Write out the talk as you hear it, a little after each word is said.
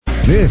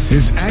This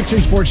is Action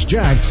Sports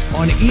Jax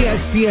on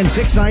ESPN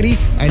 690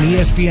 and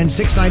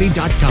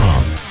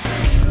ESPN690.com.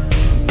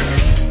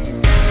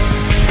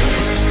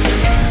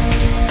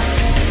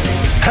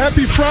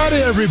 Happy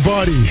Friday,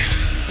 everybody.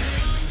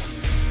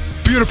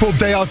 Beautiful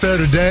day out there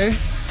today.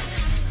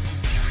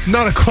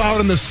 Not a cloud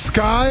in the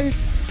sky.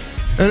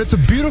 And it's a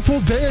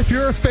beautiful day if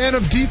you're a fan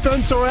of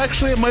defense, or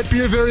actually it might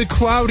be a very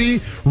cloudy,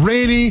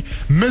 rainy,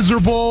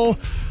 miserable,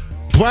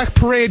 Black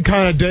Parade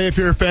kind of day if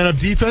you're a fan of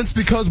defense,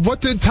 because what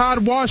did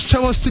Todd Wash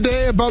tell us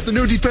today about the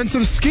new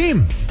defensive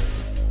scheme?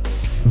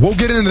 We'll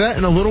get into that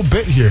in a little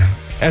bit here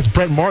as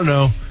Brent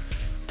Martineau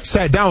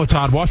sat down with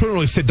Todd Wash. We didn't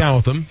really sit down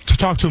with him to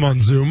talk to him on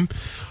Zoom.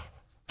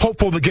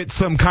 Hopeful to get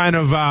some kind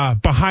of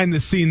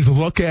behind-the-scenes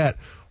look at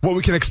what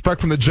we can expect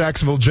from the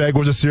Jacksonville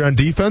Jaguars this year on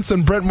defense.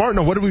 And Brent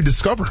Martineau, what did we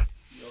discover?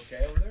 You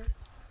okay over there?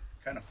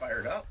 Kind of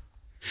fired up.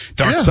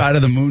 Dark Side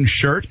of the Moon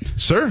shirt.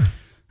 Sir.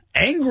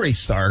 Angry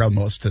start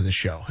almost to the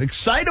show.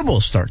 Excitable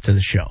start to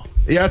the show.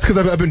 Yeah, it's because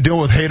I've been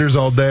dealing with haters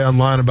all day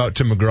online about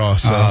Tim McGraw.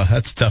 So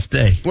that's a tough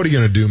day. What are you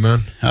going to do,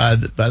 man?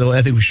 By the way,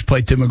 I think we should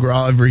play Tim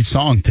McGraw every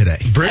song today.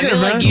 I feel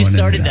like you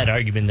started that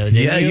argument, though,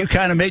 didn't you? Yeah, you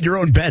kind of made your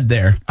own bed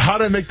there. How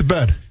did I make the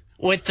bed?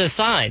 With the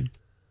sign.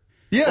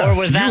 Yeah. Or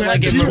was that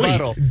like a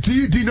rebuttal? Do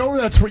you know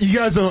that's where you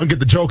guys don't get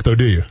the joke, though,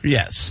 do you?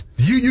 Yes.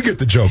 You get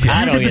the joke.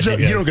 I don't get the joke.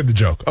 You don't get the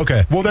joke.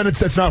 Okay. Well, then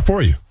it's not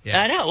for you. Yeah.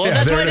 I know. Well,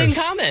 that's why I didn't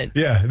comment.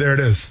 Yeah, there it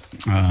is.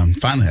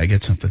 Finally, I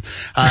get something.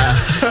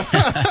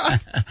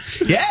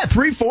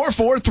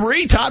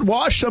 3-4-4-3, Todd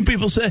Wash. Some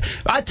people say,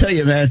 I tell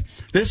you, man,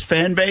 this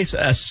fan base,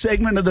 a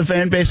segment of the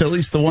fan base, or at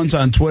least the ones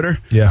on Twitter.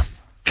 Yeah.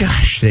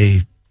 Gosh,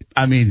 they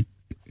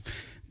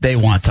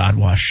want Todd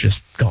Wash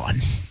just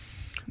gone.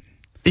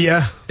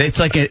 Yeah.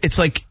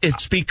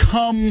 It's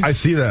become. I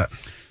see that.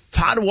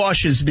 Todd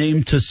Wash's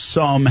name to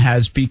some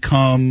has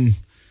become,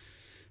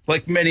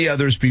 like many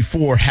others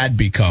before had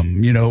become,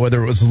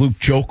 whether it was Luke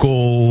Joeckel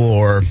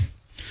or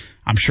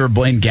I'm sure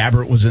Blaine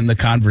Gabbert was in the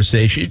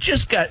conversation. It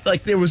just got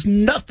there was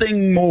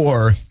nothing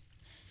more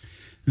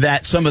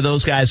that some of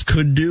those guys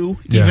could do,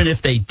 even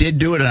if they did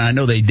do it, and I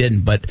know they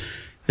didn't, but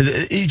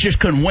you just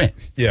couldn't win.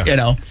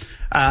 Yeah.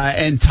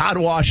 And Todd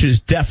Wash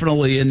is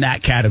definitely in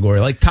that category.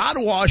 Like, Todd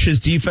Wash's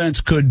defense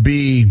could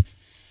be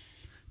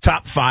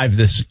top 5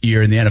 this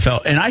year in the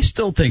NFL. And I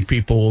still think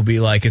people will be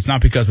like, it's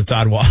not because of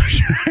Todd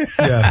Wash.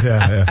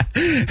 Yeah.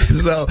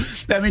 So,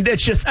 I mean,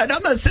 it's just, and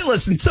I'm not saying,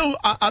 listen, so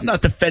I'm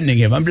not defending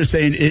him. I'm just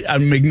saying,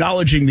 I'm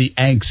acknowledging the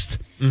angst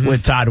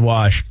with Todd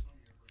Wash.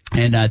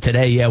 And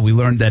today, we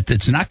learned that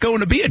it's not going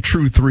to be a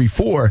true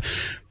 3-4.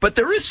 But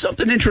there is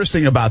something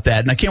interesting about that,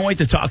 and I can't wait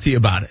to talk to you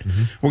about it.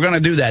 We're going to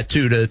do that,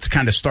 too, to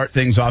kind of start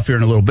things off here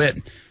in a little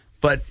bit.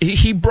 But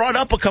he brought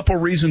up a couple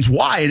of reasons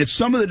why, and it's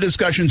some of the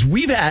discussions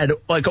we've had,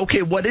 like,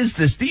 okay, what is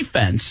this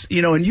defense?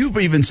 And you've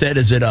even said,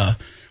 is it a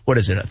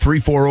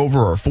 3-4 over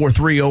or a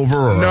 4-3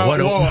 over? Or no, what?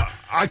 Well,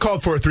 I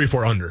called for a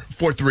 3-4 under.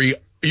 4-3.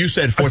 You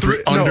said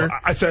 4-3 under? No,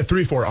 I said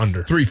 3-4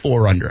 under.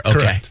 3-4 under. Okay.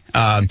 Correct.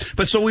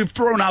 But so we've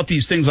thrown out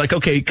these things like,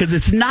 okay, because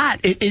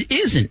it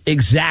isn't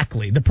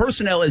exactly. The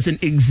personnel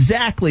isn't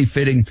exactly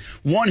fitting,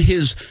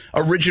 his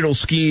original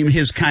scheme,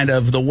 his kind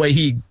of the way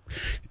he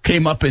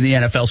came up in the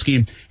NFL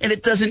scheme. And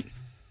it doesn't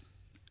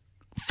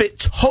fit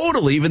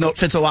totally, even though it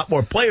fits a lot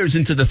more players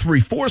into the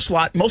 3-4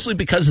 slot, mostly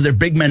because of their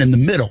big men in the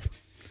middle.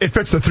 It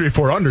fits the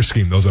 3-4 under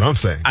scheme, though, is what I'm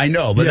saying. I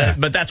know,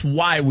 but that's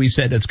why we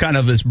said it's kind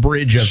of this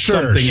bridge of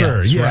something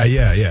else, right?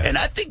 Yeah. And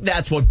I think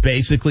that's what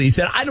basically he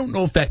said. I don't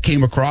know if that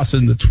came across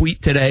in the tweet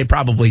today.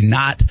 Probably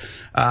not.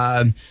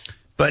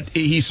 But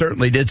he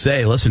certainly did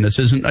say, listen, this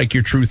isn't like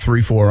your true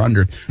 3-4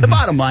 under. The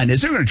bottom line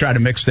is they're going to try to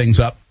mix things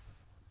up.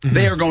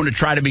 They are going to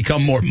try to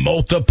become more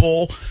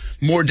multiple,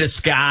 more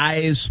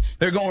disguise.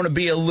 They're going to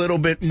be a little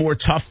bit more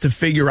tough to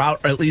figure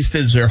out, or at least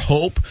is their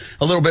hope.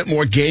 A little bit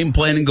more game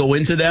planning go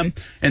into them.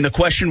 And the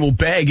question will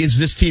beg, is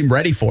this team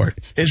ready for it?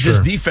 Is this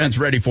defense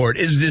ready for it?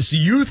 Is this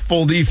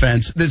youthful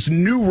defense, this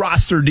new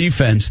roster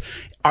defense,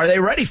 are they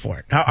ready for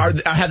it?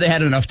 Have they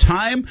had enough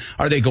time?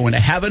 Are they going to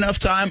have enough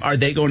time? Are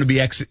they going to be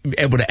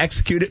able to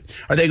execute it?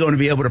 Are they going to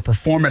be able to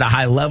perform at a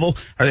high level?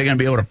 Are they going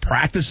to be able to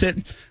practice it?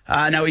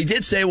 Now, he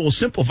did say we'll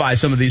simplify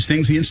some of these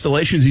things. The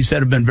installations, he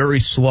said, have been very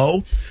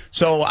slow.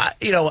 So,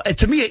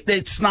 to me,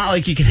 it's not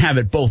like you can have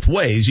it both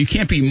ways. You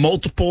can't be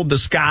multiple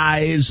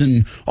disguise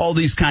and all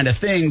these kind of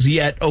things,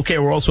 yet, okay,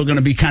 we're also going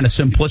to be kind of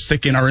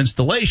simplistic in our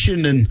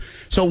installation. And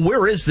so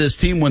where is this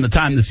team when the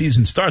time the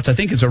season starts? I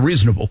think it's a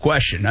reasonable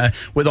question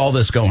with all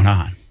this going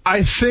on.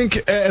 I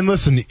think, and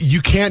listen,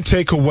 you can't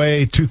take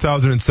away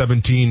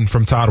 2017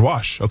 from Todd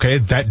Wash, okay?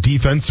 That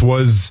defense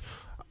was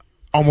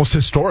almost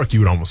historic, you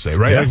would almost say,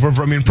 right? Yeah. From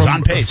the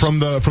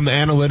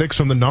analytics,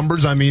 from the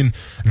numbers,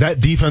 that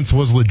defense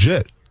was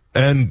legit.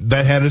 And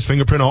that had his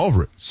fingerprint all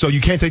over it. So you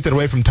can't take that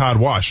away from Todd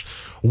Wash.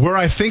 Where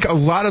I think a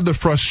lot of the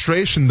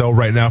frustration, though,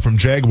 right now from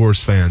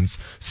Jaguars fans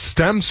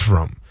stems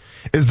from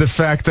is the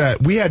fact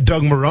that we had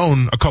Doug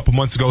Marrone a couple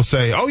months ago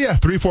say, oh, yeah,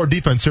 3-4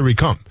 defense, here we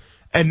come.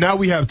 And now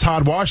we have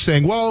Todd Wash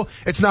saying, well,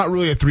 it's not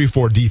really a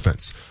 3-4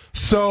 defense.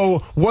 So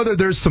whether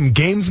there's some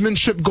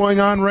gamesmanship going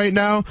on right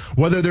now,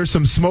 whether there's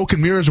some smoke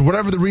and mirrors or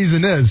whatever the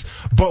reason is,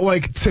 but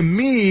like to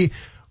me,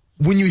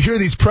 when you hear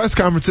these press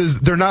conferences,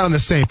 they're not on the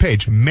same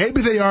page.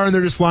 Maybe they are and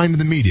they're just lying to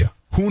the media.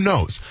 Who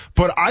knows?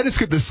 But I just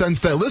get the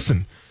sense that,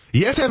 listen,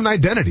 you have to have an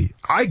identity.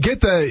 I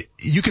get that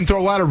you can throw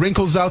a lot of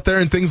wrinkles out there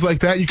and things like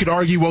that. You could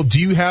argue, well, do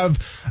you have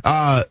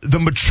the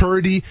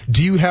maturity?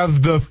 Do you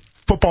have the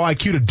football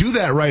IQ to do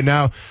that right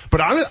now?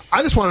 But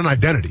I just want an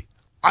identity.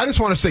 I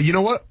just want to say, you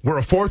know what? We're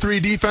a 4-3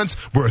 defense.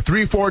 We're a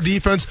 3-4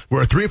 defense.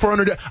 We're a 3-4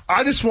 under.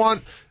 I just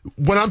want,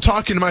 when I'm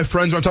talking to my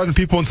friends, when I'm talking to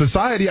people in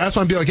society, I just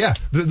want to be like, yeah,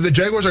 the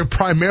Jaguars are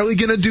primarily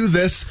going to do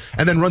this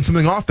and then run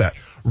something off that.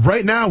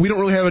 Right now, we don't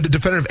really have a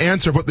definitive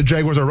answer of what the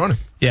Jaguars are running.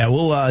 Yeah,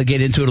 we'll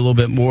get into it a little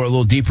bit more, a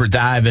little deeper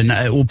dive, and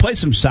we'll play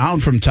some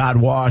sound from Todd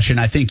Wash,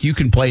 and I think you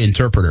can play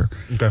interpreter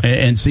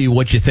and see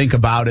what you think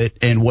about it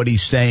and what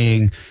he's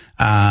saying.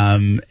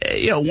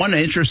 One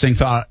interesting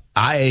thought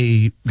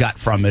I got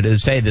from it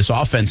is, hey, this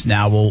offense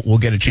now we'll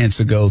get a chance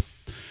to go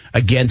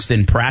against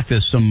in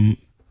practice some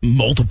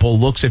multiple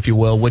looks, if you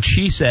will, which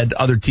he said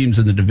other teams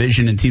in the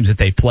division and teams that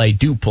they play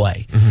do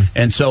play. Mm-hmm.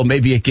 And so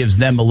maybe it gives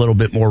them a little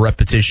bit more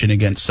repetition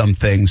against some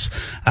things.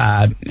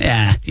 I've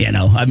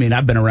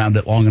been around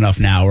it long enough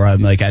now where I'm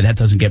like, that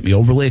doesn't get me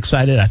overly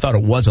excited. I thought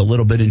it was a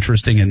little bit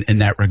interesting in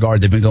that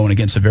regard. They've been going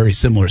against a very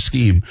similar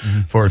scheme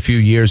for a few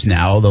years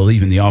now, although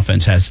even the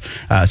offense has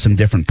some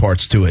different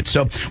parts to it.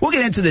 So we'll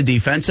get into the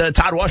defense.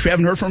 Todd Wash, we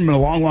haven't heard from him in a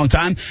long, long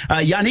time.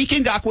 Yannick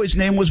Ngakoue's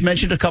name was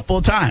mentioned a couple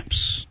of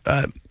times.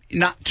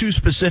 Not too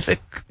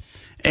specific.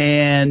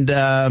 And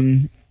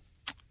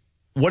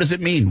what does it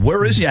mean?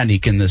 Where is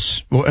Yannick in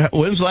this? When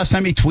was the last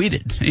time he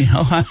tweeted?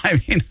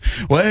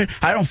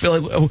 I don't feel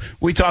like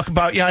we talk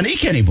about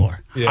Yannick anymore.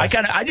 Yeah.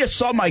 I just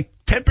saw my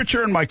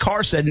temperature in my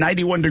car said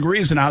 91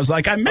 degrees, and I was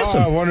like, I miss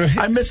him.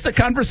 I miss the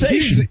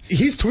conversation.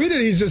 He's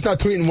tweeted. He's just not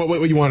tweeting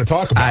what you want to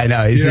talk about. I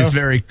know.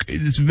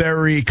 It's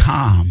very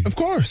calm. Of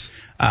course.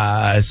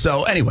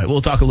 So anyway,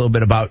 we'll talk a little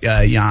bit about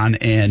Jan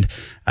and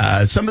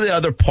some of the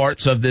other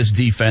parts of this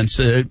defense.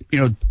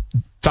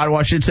 Todd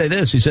Wash did say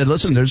this. He said,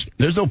 listen,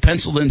 there's no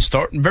penciled-in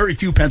start, very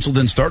few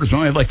penciled-in starters. We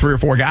only have like 3 or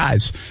 4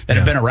 guys that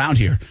have been around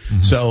here.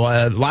 Mm-hmm. So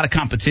a lot of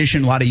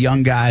competition, a lot of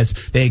young guys.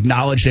 They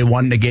acknowledged they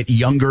wanted to get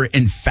younger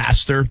and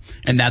faster,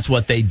 and that's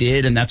what they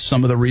did, and that's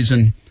some of the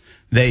reason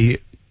they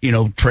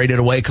traded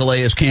away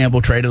Calais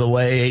Campbell, traded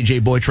away A.J.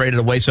 Boyd, traded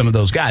away some of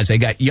those guys. They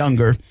got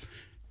younger.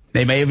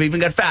 They may have even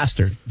got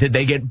faster. Did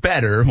they get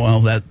better?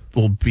 Well, that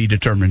will be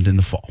determined in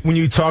the fall. When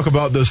you talk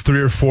about those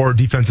 3 or 4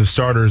 defensive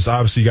starters,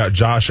 obviously you got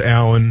Josh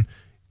Allen.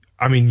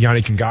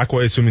 Yannick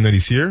Ngakoue, assuming that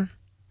he's here?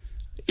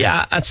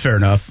 Yeah, that's fair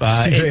enough.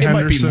 It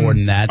might be more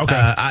than that. Okay.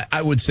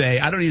 I would say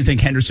I don't even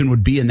think Henderson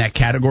would be in that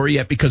category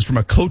yet because from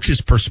a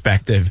coach's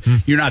perspective,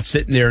 you're not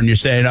sitting there and you're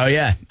saying, oh,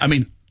 yeah. I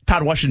mean,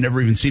 Todd Wash had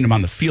never even seen him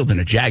on the field in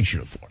a Jags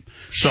uniform.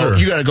 So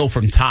you got to go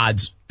from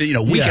Todd's, we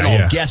can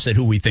all guess at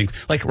who we think.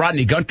 Like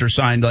Rodney Gunter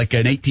signed like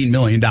an $18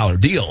 million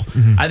deal.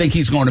 Mm-hmm. I think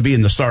he's going to be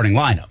in the starting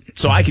lineup.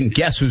 So I can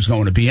guess who's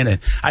going to be in it.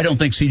 I don't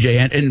think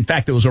and in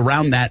fact, it was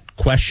around that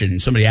question.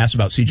 Somebody asked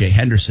about C.J.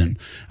 Henderson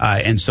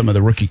and some of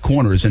the rookie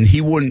corners, and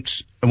he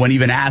wouldn't, when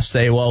even asked,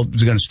 say, well,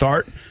 is he going to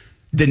start?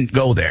 Didn't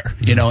go there,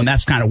 and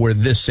that's kind of where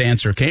this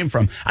answer came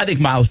from. I think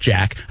Miles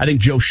Jack, I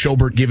think Joe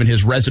Schobert, given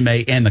his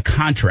resume and the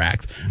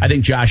contract, I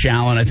think Josh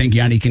Allen, I think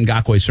Yannick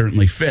Ngakoue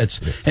certainly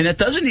fits. And that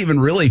doesn't even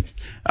really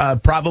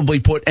probably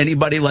put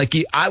anybody like,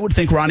 I would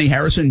think Ronnie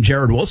Harrison and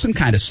Jared Wilson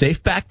kind of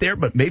safe back there,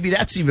 but maybe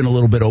that's even a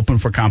little bit open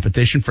for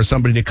competition for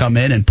somebody to come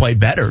in and play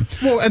better.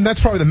 Well, and that's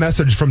probably the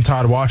message from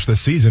Todd Wash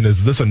this season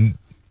is, listen,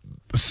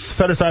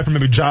 set aside from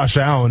maybe Josh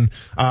Allen,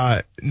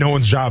 no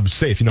one's job is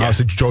safe.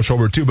 Obviously Joe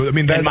Schobert too, but I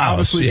mean, that's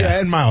obviously,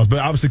 and Miles, but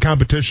obviously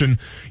competition,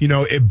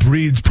 it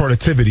breeds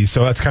productivity.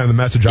 So that's kind of the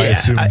message I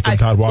assume from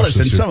Todd Wash.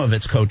 Listen, some of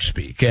it's coach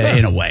speak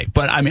in a way,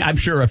 but I mean, I'm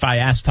sure if I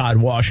asked Todd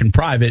Wash in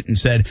private and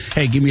said,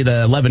 hey, give me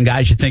the 11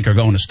 guys you think are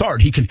going to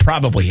start, he can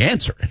probably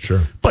answer it.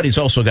 Sure. But he's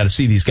also got to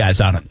see these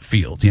guys out on the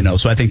field,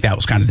 So I think that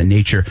was kind of the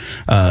nature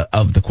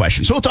of the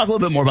question. So we'll talk a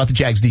little bit more about the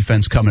Jags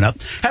defense coming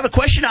up. Have a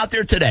question out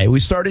there today. We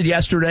started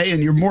yesterday,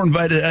 and you're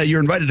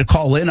invited to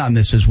call in on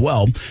this as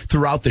well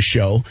throughout the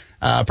show.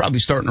 Probably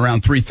starting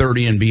around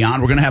 3:30 and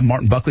beyond. We're going to have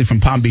Martin Buckley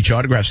from Palm Beach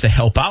Autographs to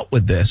help out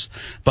with this.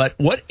 But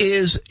what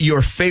is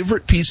your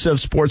favorite piece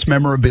of sports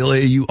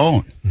memorabilia you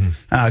own?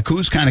 Mm-hmm.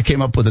 Kuz kind of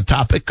came up with a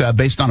topic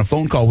based on a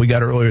phone call we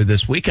got earlier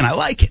this week, and I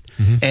like it.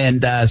 Mm-hmm.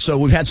 And so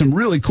we've had some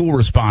really cool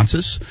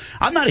responses.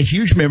 I'm not a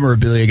huge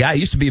memorabilia guy. I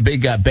used to be a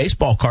big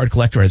baseball card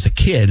collector as a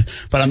kid,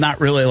 but I'm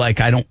not really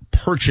I don't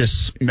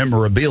purchase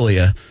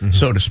memorabilia,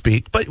 so to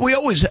speak. But we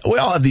all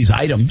have these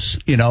items,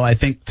 I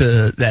think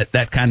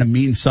that kind of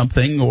means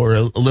something or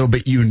a little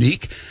bit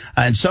unique.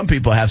 And some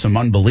people have some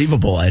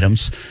unbelievable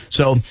items.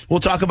 So we'll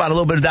talk about a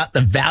little bit about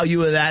the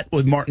value of that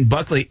with Martin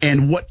Buckley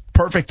and what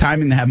perfect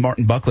timing to have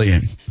Martin Buckley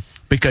in.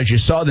 Because you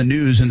saw the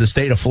news in the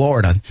state of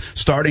Florida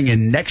starting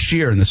in next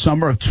year in the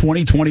summer of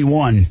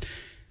 2021.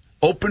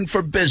 open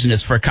for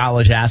business for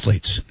college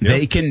athletes. Yep.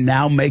 They can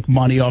now make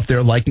money off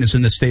their likeness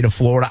in the state of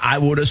Florida. I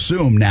would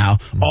assume now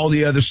all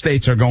the other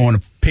states are going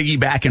to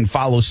piggyback and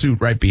follow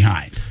suit right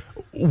behind.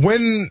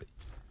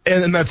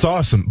 And that's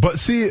awesome. But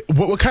see,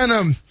 what kind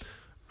of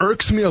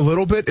irks me a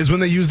little bit is when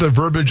they use the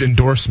verbiage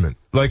endorsement.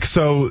 Like,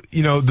 so,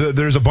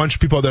 there's a bunch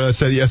of people that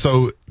said,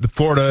 so the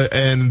Florida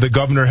and the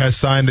governor has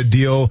signed a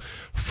deal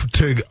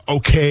to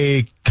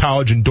okay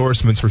college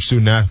endorsements for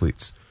student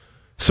athletes.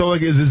 So,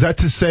 like, is that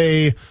to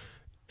say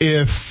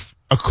if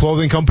a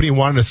clothing company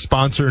wanted to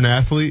sponsor an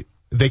athlete,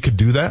 they could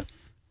do that?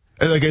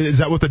 Like, is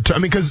that what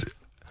because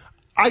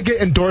I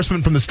get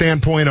endorsement from the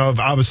standpoint of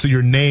obviously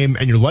your name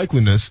and your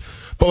likeliness,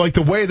 but like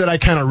the way that I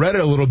kind of read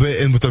it a little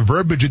bit and with the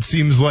verbiage, it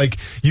seems like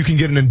you can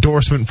get an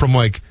endorsement from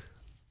like,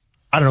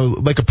 I don't know,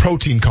 like a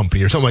protein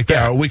company or something like that.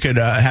 Yeah, or we could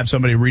have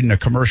somebody reading a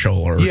commercial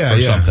or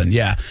something.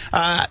 Yeah.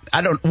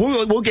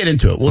 We'll get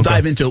into it. We'll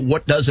dive into it.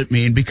 What does it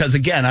mean? Because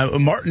again,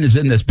 Martin is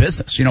in this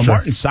business. Sure.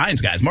 Martin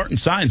signs guys. Martin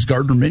signs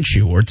Gardner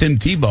Minshew or Tim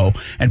Tebow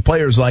and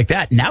players like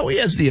that. Now he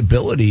has the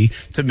ability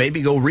to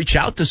maybe go reach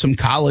out to some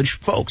college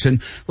folks.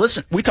 And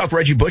listen, we talked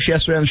Reggie Bush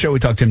yesterday on the show. We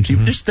talked Tim Tebow.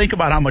 Mm-hmm. Just think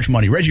about how much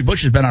money. Reggie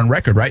Bush has been on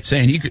record, right,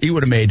 saying he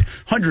would have made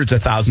hundreds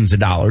of thousands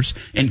of dollars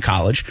in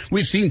college.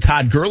 We've seen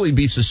Todd Gurley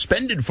be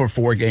suspended for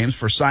 4 games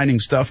for signing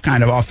stuff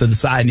kind of off to the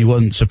side and he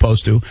wasn't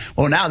supposed to.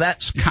 Well, now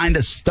that kind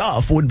of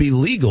stuff would be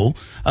legal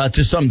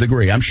to some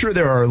degree. I'm sure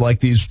there are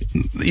like these,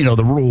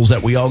 the rules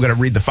that we all got to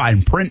read the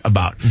fine print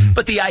about. Mm-hmm.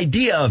 But the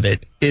idea of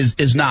it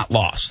is not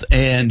lost.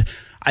 And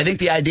I think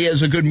the idea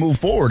is a good move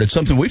forward. It's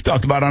something we've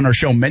talked about on our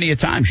show many a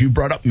times. You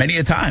brought up many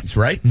a times,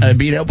 right? Mm-hmm.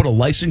 Being able to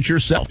license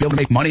yourself, be able to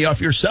make money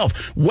off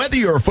yourself, whether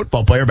you're a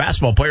football player,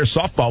 basketball player,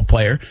 softball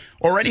player,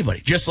 or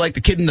anybody. Just like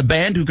the kid in the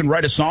band who can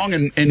write a song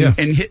and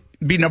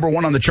be number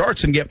 1 on the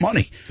charts and get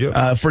money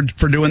for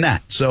doing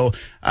that. So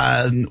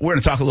we're going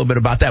to talk a little bit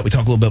about that. We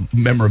talk a little bit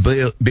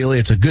memorabilia.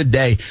 It's a good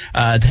day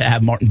to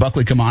have Martin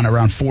Buckley come on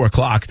around 4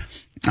 o'clock.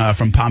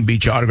 From Palm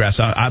Beach Autographs.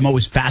 I'm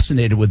always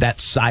fascinated with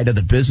that side of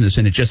the business,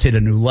 and it just hit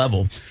a new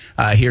level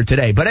here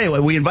today. But anyway,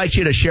 we invite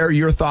you to share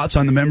your thoughts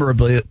on the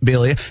memorabilia,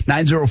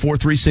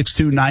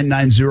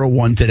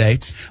 904-362-9901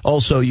 today.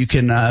 Also, you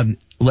can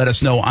let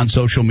us know on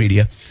social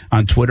media,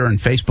 on Twitter and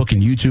Facebook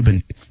and YouTube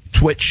and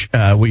Twitch,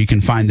 where you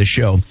can find the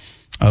show,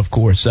 of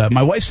course.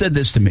 My wife said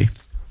this to me.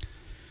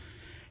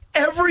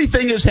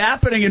 Everything is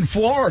happening in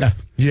Florida.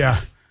 Yeah.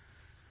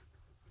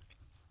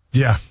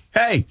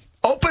 Hey,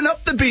 open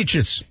up the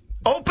beaches.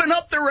 Open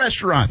up the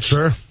restaurants.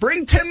 Sure.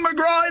 Bring Tim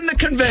McGraw in the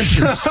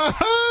conventions.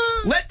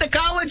 Let the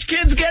college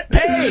kids get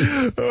paid.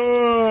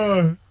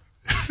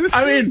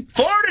 I mean,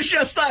 Florida's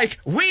just like,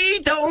 we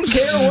don't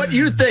care what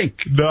you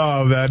think.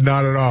 No, man,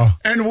 not at all.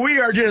 And we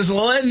are just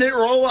letting it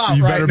roll out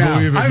you right now.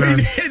 Believe it, I man.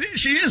 mean,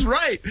 she is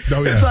right.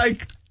 Oh, yeah. It's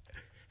like,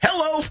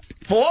 hello,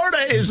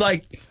 Florida is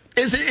like,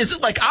 is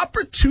it like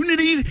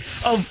opportunity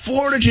of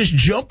Florida just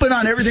jumping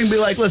on everything and be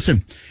like,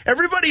 listen,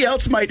 everybody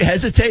else might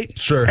hesitate.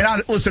 Sure. And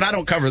I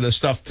don't cover this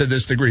stuff to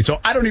this degree,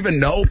 so I don't even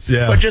know.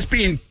 Yeah. But just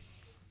being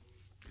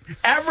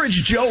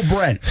average Joe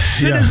Brent,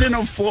 citizen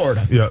of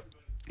Florida. Yep.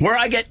 Where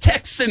I get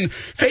texts and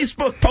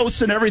Facebook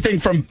posts and everything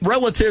from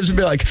relatives and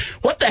be like,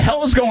 what the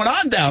hell is going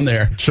on down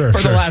there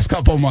the last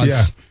couple of months?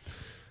 Yeah.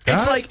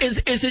 It's like,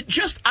 is it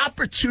just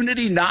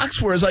opportunity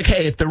knocks where it's like,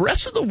 hey, if the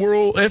rest of the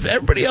world, if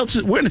everybody else,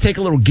 we're going to take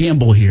a little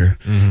gamble here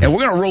and we're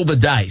going to roll the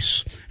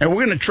dice and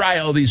we're going to try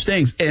all these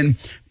things. And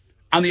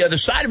on the other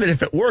side of it,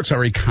 if it works,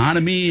 our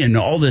economy and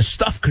all this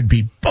stuff could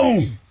be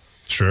boom.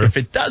 Sure. If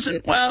it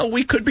doesn't, well,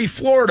 we could be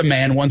Florida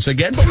man once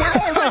again, but we're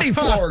already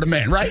Florida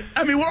man, right?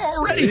 I mean, we're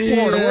already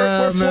Florida.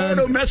 We're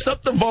Florida who messed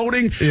up the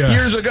voting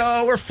years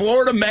ago. We're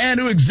Florida man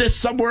who exists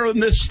somewhere in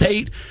this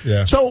state.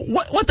 Yeah. So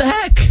what the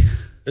heck?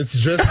 It's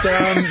just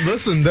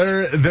listen,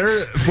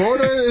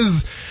 Florida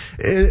is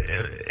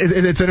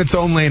it's in its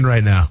own lane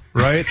right now,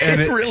 right? And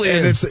it really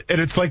is. And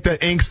it's like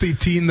that angsty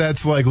teen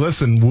that's like,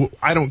 listen,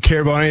 I don't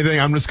care about anything.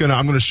 I'm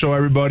gonna show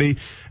everybody.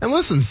 And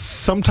listen,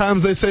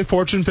 sometimes they say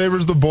fortune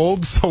favors the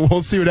bold, so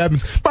we'll see what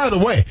happens. By the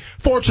way,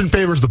 fortune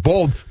favors the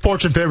bold.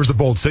 Fortune favors the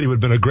bold city would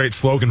have been a great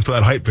slogan for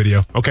that hype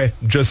video. Okay,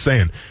 just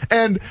saying.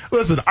 And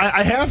listen,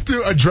 I have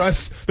to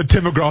address the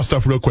Tim McGraw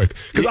stuff real quick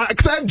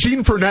because I have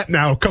Gene Fournette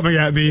now coming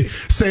at me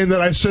saying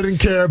that I shouldn't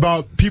care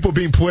about people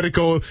being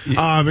political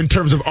in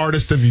terms of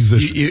artists and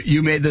musicians.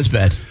 You made this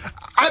bet.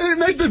 I didn't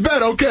make the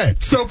bet. Okay,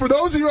 so for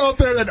those of you out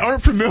there that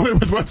aren't familiar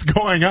with what's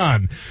going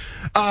on,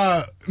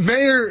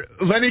 Mayor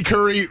Lenny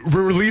Curry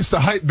released a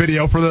hype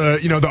video for the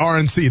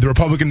RNC, the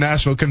Republican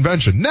National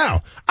Convention.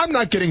 Now, I'm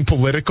not getting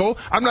political.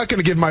 I'm not going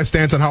to give my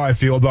stance on how I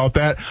feel about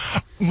that.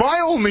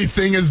 My only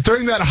thing is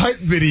during that hype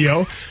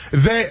video,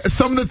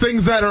 some of the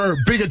things that are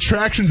big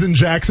attractions in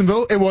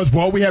Jacksonville, it was,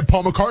 well, we had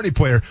Paul McCartney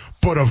player,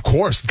 but of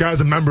course, the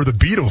guy's a member of the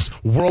Beatles,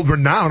 world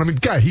renowned. I mean,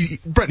 guy,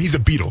 Brent, he's a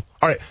Beatle.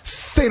 All right,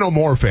 say no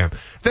more, fam.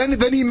 Then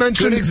he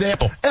mentioned good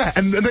example. Yeah,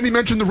 and then he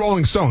mentioned the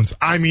Rolling Stones.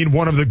 I mean,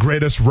 one of the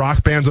greatest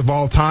rock bands of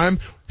all time.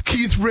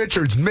 Keith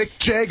Richards, Mick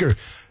Jagger,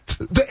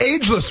 the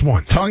ageless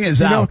ones. Tongue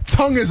is out.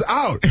 Tongue is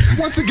out.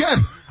 Once again,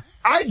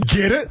 I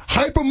get it.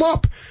 Hype them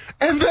up.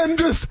 And then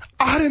just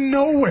out of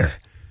nowhere,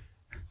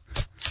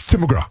 it's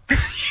Tim McGraw.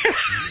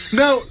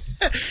 Now,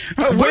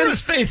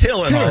 where's Faith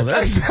Hill in all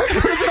this? That's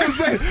what I'm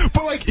saying.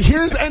 But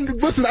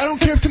listen, I don't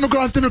care if Tim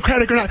McGraw's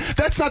Democratic or not.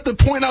 That's not the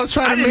point I was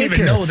trying to make. I didn't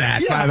even know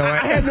that, by the way.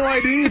 I had no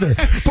idea either.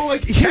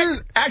 But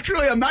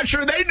actually, I'm not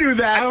sure they knew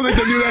that. I don't think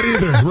they knew that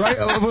either, right?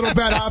 A little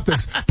bad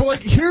optics. But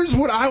here's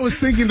what I was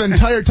thinking the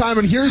entire time,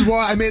 and here's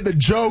why I made the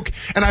joke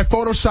and I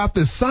photoshopped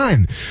this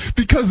sign.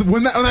 Because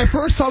when I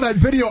first saw that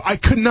video, I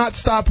could not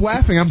stop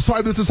laughing. I'm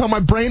sorry, this is how my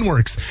brain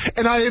works.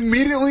 And I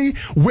immediately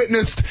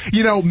witnessed,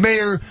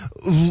 Mayor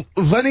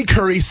Lenny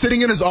Curry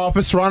sitting in his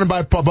office surrounded by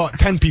about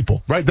 10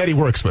 people, right, that he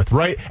works with,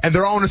 right? And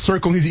they're all in a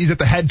circle. He's at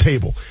the head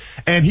table.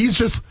 And he's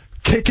just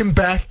kicking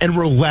back and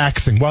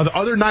relaxing while the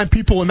other 9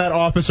 people in that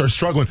office are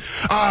struggling.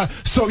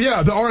 So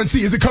yeah, the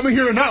RNC, is it coming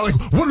here or not?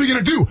 What are we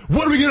going to do?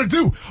 What are we going to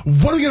do?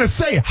 What are we going to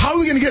say? How are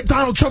we going to get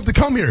Donald Trump to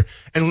come here?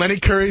 And Lenny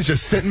Curry's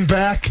just sitting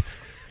back.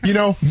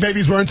 Maybe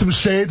he's wearing some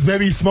shades.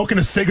 Maybe he's smoking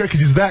a cigarette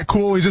because he's that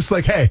cool. He's just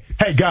like, hey,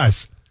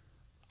 guys,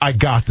 I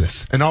got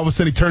this. And all of a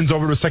sudden he turns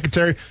over to his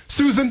secretary,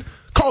 Susan,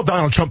 call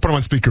Donald Trump, put him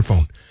on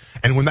speakerphone.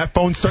 And when that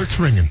phone starts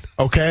ringing,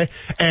 okay,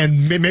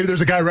 and maybe there's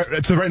a guy right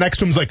next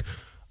to him who's like,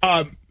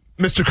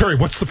 Mr. Curry,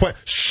 what's the point?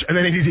 Shh. And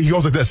then he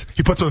goes like this.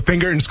 He puts up a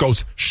finger and just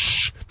goes,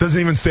 shh. Doesn't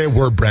even say a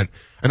word, Brent.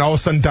 And all of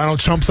a sudden, Donald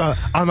Trump's on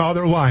the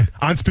other line,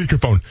 on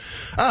speakerphone.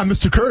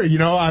 Mr. Curry,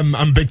 I'm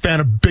a big fan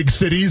of big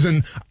cities,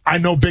 and I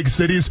know big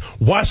cities.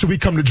 Why should we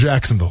come to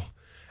Jacksonville?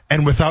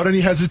 And without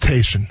any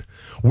hesitation,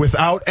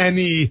 without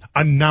any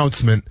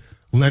announcement,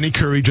 Lenny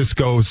Curry just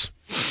goes,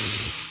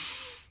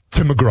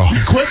 Tim McGraw.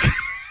 Quick.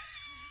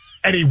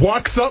 And he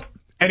walks up.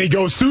 And he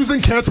goes,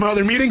 Susan, cancel my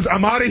other meetings.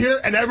 I'm out of here.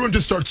 And everyone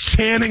just starts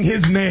chanting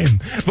his name.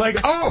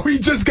 We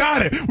just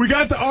got it. We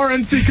got the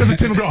RNC because of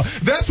Tim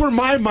McGraw. That's where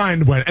my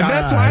mind went. And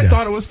that's why I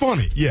thought it was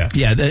funny. Yeah.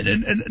 Yeah.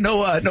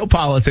 No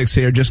politics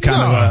here. Just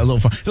kind of a little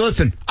fun.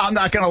 Listen, I'm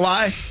not going to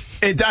lie.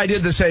 I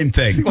did the same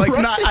thing. Right.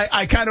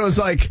 I kind of was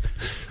like,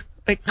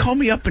 call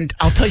me up and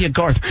I'll tell you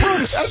Garth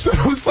Brooks. That's what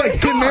I was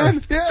thinking,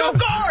 man. Yeah. Go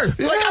Garth.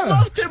 Yeah. I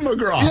love Tim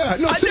McGraw. Yeah,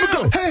 no, Tim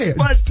McGraw. Hey,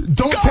 but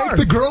don't take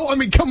the girl. I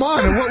mean, come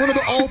on. One of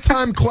the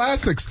all-time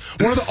classics.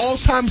 One of the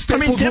all-time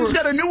staples. Tim's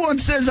got a new one,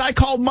 says I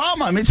Called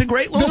Mama. I mean, it's a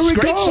great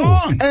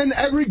song. And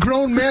every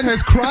grown man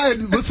has cried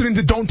listening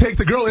to Don't Take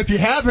the Girl. If you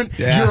haven't,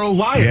 you're a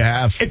liar.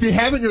 Yeah. If you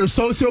haven't, you're a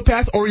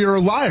sociopath or you're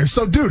a liar.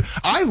 So, dude,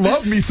 I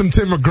love me some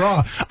Tim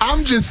McGraw.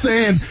 I'm just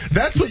saying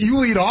that's what you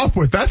lead off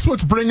with. That's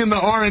what's bringing the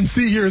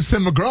RNC here is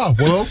Tim McGraw.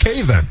 Well,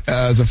 okay then. It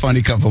was a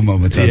funny couple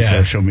moments on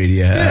social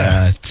media.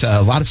 Yeah.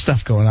 A lot of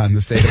stuff going on in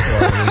the state of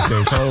Florida these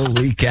days.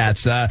 Holy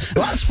cats. A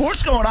lot of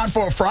sports going on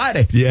for a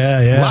Friday.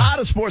 Yeah. A lot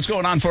of sports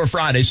going on for a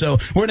Friday. So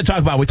we're going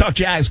to we talk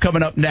Jags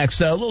coming up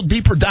next. A little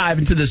deeper dive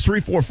into this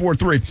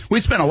 3-4-4-3. We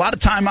spent a lot of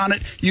time on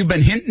it. You've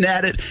been hinting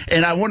at it.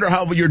 And I wonder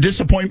how your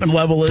disappointment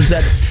level is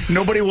that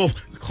nobody will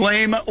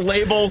claim,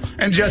 label,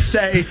 and just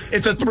say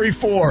it's a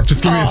 3-4.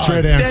 Just give me a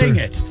straight answer. Dang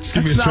it. Just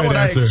give me a straight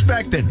answer. That's not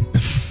what I expected.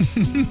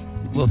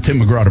 Little Tim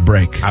McGraw to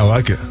break. I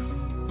like it.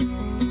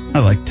 I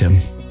like Tim.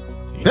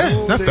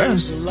 Yeah, not bad.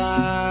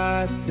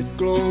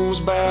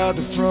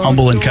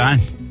 Humble and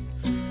kind.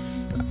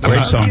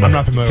 Great song. I'm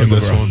not familiar with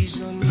this one.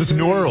 Is this a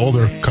newer or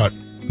older cut?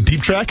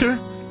 Deep Tracker?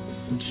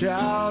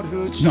 No,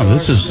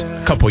 this is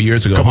a couple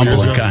years ago. Humble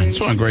and Kind. It's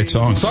one of great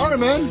songs. Sorry,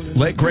 man.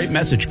 Great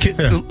message.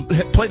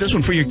 Play this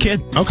one for your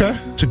kid. Okay.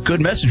 It's a good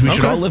message. We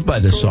should all live by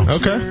this song.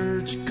 Okay.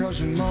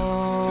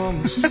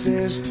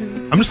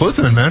 I'm just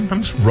listening, man.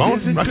 I'm just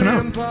rocking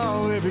out.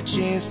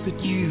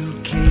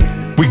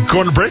 We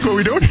going to break? What are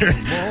we doing here?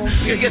 We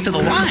gotta get to the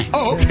line.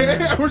 Oh,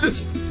 okay. We're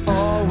just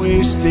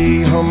always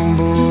stay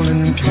humble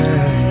and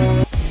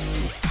kind.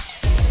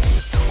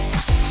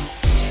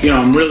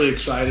 I'm really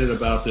excited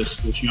about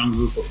this young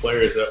group of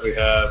players that we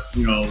have.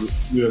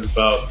 We have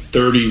about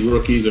 30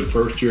 rookies and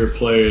first-year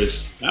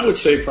players. I would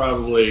say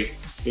probably,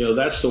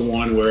 that's the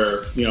one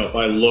where, if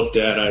I looked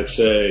at, I'd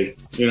say,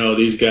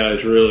 these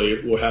guys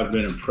really have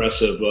been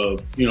impressive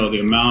of, the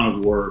amount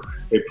of work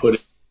they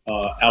put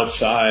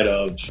outside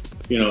of,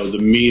 the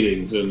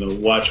meetings and the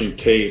watching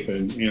tape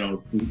and,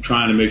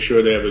 trying to make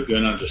sure they have a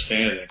good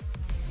understanding.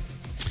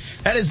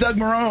 That is Doug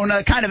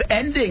Marrone kind of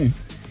ending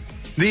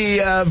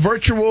the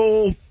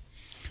virtual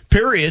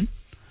period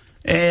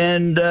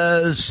and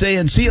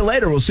saying, see you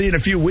later. We'll see you in a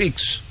few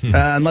weeks,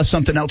 unless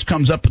something else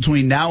comes up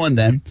between now and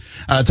then.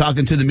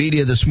 Talking to the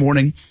media this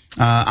morning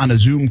on a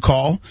Zoom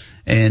call.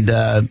 And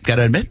got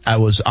to admit, I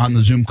was on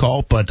the Zoom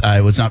call, but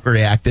I was not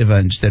very active. I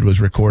instead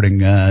was recording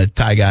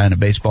Ty Guy in a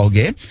baseball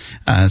game.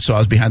 So I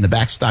was behind the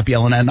backstop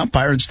yelling at an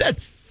umpire instead.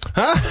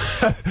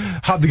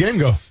 How'd the game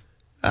go?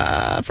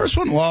 First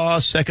one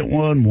lost, second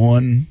one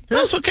won.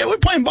 That's okay. We're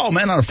playing ball,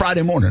 man, on a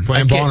Friday morning.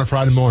 Playing ball on a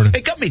Friday morning.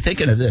 It got me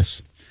thinking of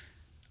this.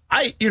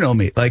 You know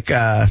me,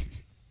 I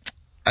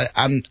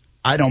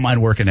don't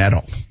mind working at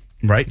all,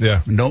 right?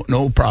 Yeah.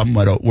 No problem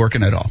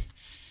working at all.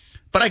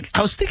 But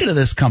I was thinking of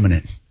this coming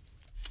in.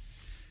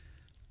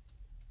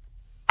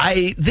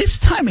 This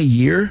time of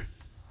year,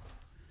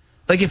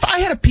 if I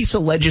had a piece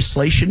of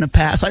legislation to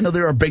pass, I know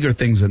there are bigger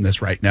things than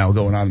this right now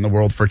going on in the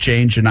world for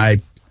change, and I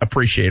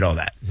appreciate all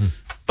that.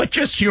 But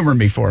just humor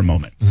me for a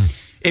moment.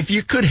 If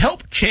you could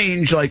help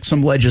change like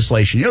some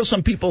legislation,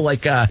 some people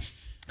like a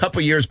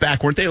couple years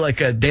back, weren't they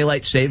like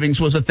daylight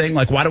savings was a thing?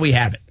 Like, why do we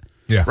have it?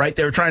 Yeah. Right?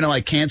 They were trying to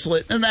like cancel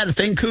it. Isn't that a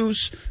thing,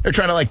 Coos? They're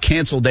trying to like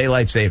cancel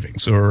daylight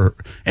savings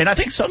and I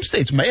think some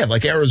states may have,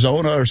 like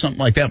Arizona or something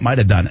like that might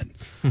have done it.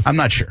 I'm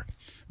not sure.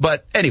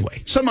 But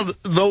anyway, some of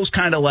those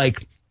kind of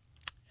like,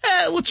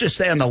 let's just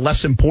say on the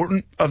less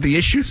important of the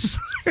issues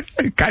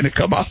kind of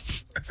come up.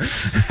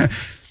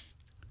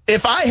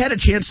 If I had a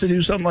chance to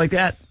do something like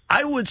that,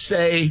 I would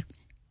say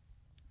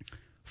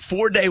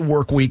 4-day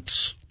work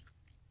weeks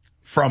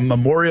from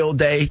Memorial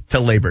Day to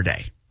Labor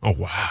Day. Oh,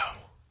 wow.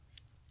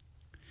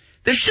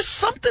 There's just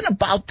something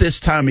about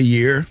this time of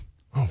year.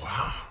 Oh,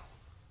 wow.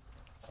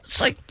 It's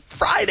like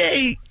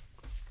Friday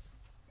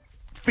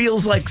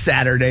feels like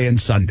Saturday and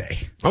Sunday.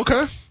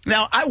 Okay.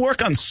 Now, I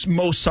work on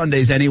most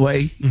Sundays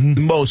anyway.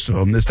 Most of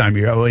them this time of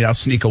year. I'll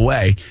sneak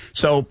away.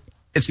 So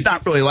it's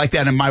not really like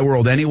that in my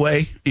world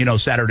anyway.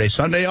 Saturday,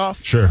 Sunday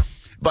off. Sure.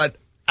 But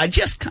I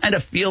just kind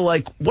of feel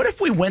like, what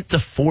if we went to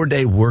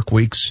 4-day work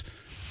weeks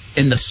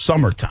in the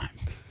summertime?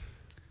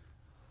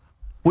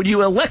 Would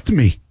you elect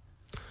me?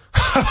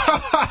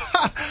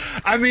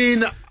 I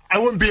mean, I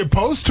wouldn't be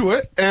opposed to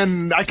it,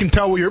 and I can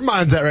tell where your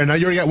mind's at right now.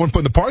 You already got one foot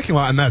in the parking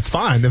lot, and that's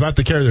fine. If I have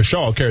to carry the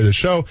show, I'll carry the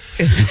show.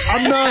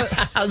 I'm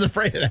not. I was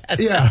afraid of that.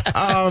 Yeah.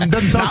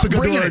 Doesn't sound so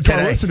good to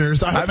our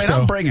listeners. I hope so.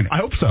 I'm bringing it. I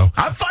hope so.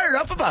 I'm fired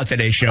up about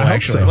today's show, I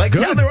actually. hope so. Like,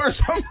 good. there are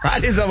some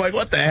Fridays I'm like,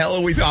 what the hell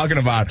are we talking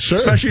about? Sure.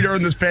 Especially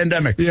during this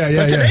pandemic. Yeah.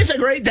 But today's a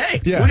great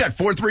day. Yeah. We got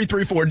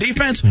 4-3-3-4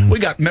 defense. We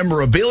got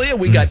memorabilia.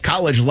 We got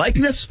college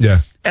likeness.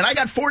 Yeah. And I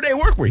got 4-day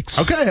work weeks.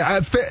 Okay.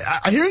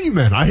 I hear you,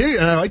 man. I hear you,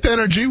 and I like the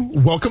energy.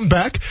 Welcome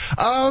back.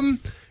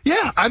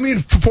 Yeah, I mean,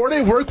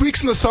 4-day work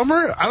weeks in the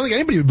summer, I don't think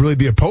anybody would really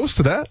be opposed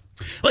to that.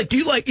 Like, do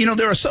you like,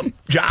 there are some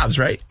jobs,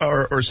 right?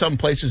 Or some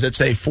places that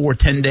say 4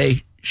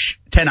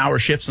 10-hour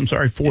shifts. 4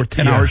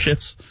 10-hour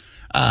shifts.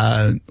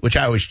 Which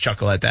I always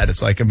chuckle at that.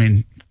 It's like,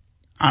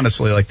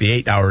 honestly, like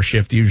the 8-hour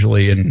shift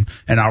usually in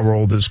our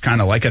world is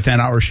kind of like a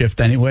 10-hour shift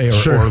anyway,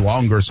 or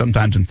longer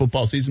sometimes in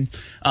football season.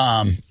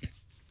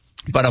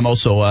 But I'm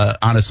also,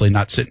 honestly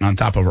not sitting on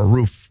top of a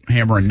roof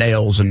hammering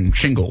nails and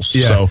shingles.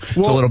 Yeah. So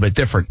it's a little bit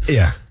different.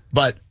 Yeah.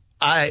 But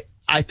I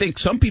think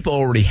some people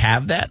already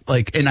have that.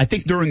 Like, and I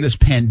think during this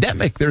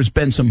pandemic, there's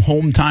been some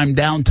home time,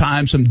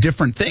 downtime, some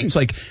different things.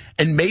 Like,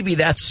 and maybe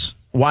that's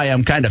why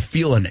I'm kind of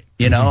feeling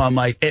it. I'm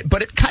like,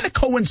 but it kind of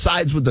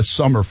coincides with the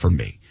summer for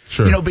me.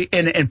 Sure.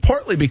 And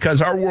partly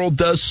because our world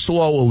does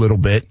slow a little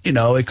bit.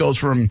 It goes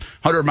from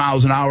 100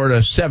 miles an hour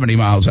to 70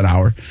 miles an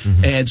hour.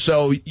 And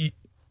so you're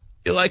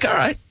like, all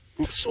right.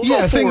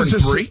 We'll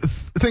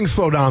things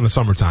slow down in the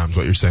summertime is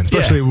what you're saying,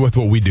 especially with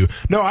what we do.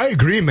 No, I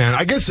agree, man.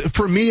 I guess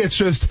for me,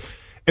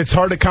 it's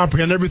hard to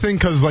comprehend everything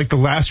because like the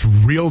last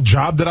real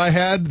job that I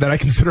had that I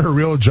consider a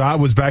real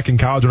job was back in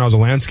college when I was a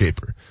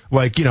landscaper.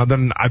 Like,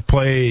 then I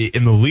play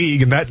in the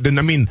league and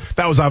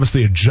that was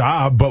obviously a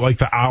job, but like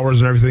the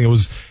hours and everything, it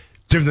was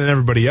different than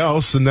everybody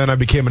else. And then I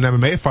became an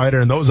MMA fighter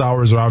and those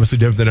hours are obviously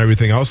different than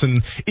everything else.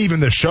 And even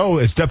the show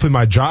is definitely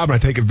my job and I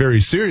take it very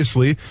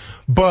seriously.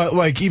 But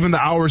like even the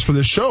hours for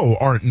the show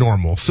aren't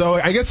normal. So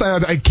I guess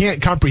I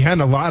can't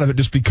comprehend a lot of it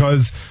just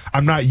because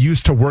I'm not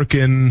used to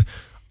working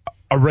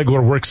a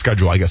regular work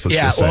schedule, I guess.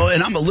 Yeah, well,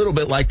 and I'm a little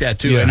bit like that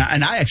too. Yeah.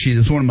 And I actually,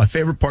 it's one of my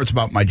favorite parts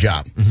about my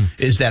job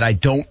is that I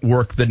don't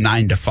work the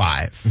 9 to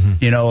 5.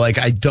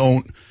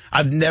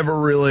 I've never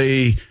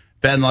really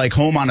been like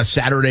home on a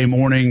Saturday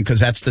morning because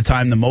that's the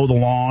time to mow the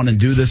lawn and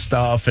do this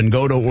stuff and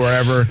go to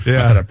wherever. Yeah.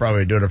 Not that I'd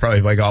probably do it. I'd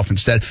probably play golf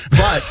instead.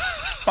 But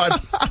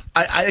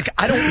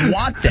I don't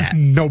want that.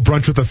 No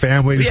brunch with the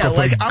family. Yeah,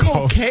 like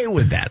I'm okay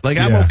with that. Like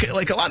I'm okay.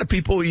 Like a lot of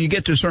people, you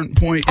get to a certain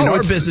point in our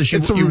business,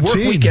 you work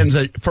weekends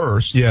at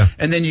first. Yeah.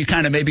 And then you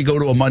kind of maybe go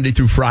to a Monday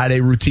through Friday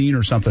routine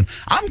or something.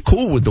 I'm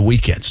cool with the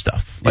weekend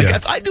stuff.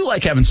 Like I do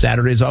like having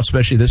Saturdays off,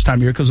 especially this time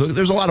of year because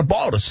there's a lot of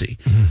ball to see.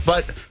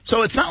 But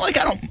so it's not like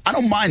I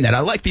don't mind that. I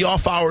like the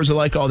off hours. I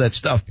like all that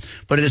stuff.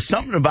 But it is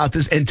something about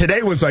this. And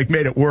today was like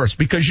made it worse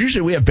because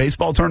usually we have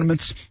baseball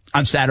tournaments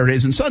on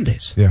Saturdays and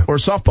Sundays or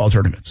softball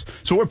tournaments.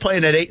 So we're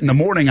playing at 8 in the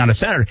morning on a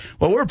Saturday.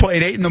 Well, we're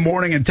playing 8 in the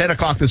morning and 10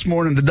 o'clock this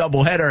morning, the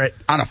doubleheader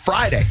on a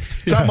Friday.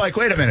 So I'm like,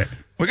 wait a minute.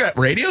 We got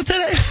radio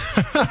today?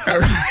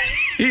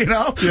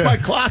 My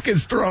clock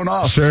is thrown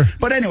off. Sure.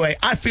 But anyway,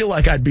 I feel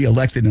like I'd be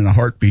elected in a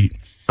heartbeat.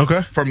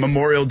 Okay. From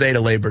Memorial Day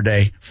to Labor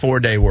Day,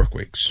 4-day work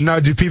weeks. Now,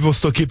 do people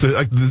still keep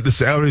the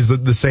salaries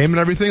the same and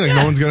everything? Like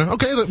no one's going to,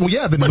 okay,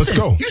 well, then let's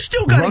go. You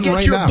still got to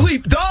get your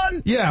bleep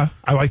done. Yeah,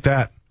 I like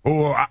that.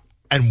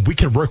 And we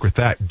can work with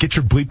that. Get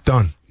your bleep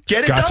done.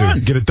 Get it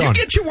done. Get it done. You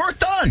get your work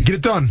done. Get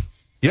it done.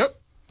 Yep.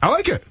 I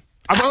like it.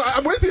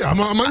 I'm with you. I'm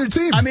on your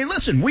team. I mean,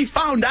 listen, we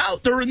found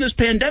out during this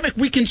pandemic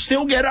we can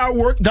still get our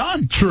work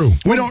done. True.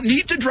 We don't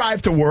need to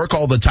drive to work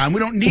all the time. We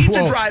don't need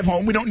to drive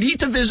home. We don't need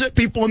to visit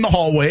people in the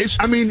hallways.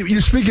 I mean,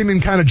 you're speaking in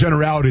kind of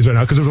generalities right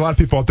now because there's a lot of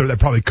people out there that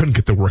probably couldn't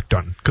get their work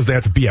done because they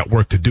have to be at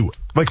work to do it.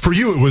 Like for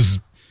you, it was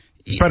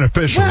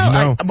beneficial.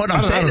 Well, what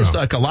I'm saying is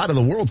like a lot of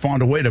the world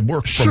found a way to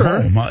work from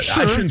home. I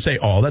shouldn't say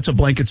all. That's a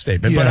blanket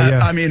statement. But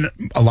I mean,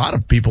 a lot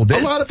of people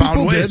did. A lot of found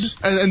people ways.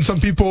 did. And some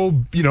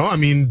people,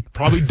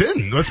 probably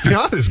didn't. Let's be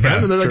honest,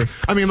 man. And they're like,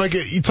 I mean, like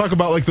you talk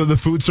about like the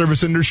food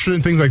service industry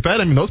and things like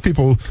that. I mean, those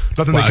people,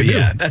 nothing they can do.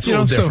 Yeah, that's a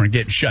little different,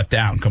 getting shut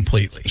down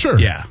completely. Sure.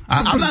 Yeah.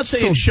 I'm not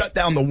saying shut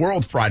down the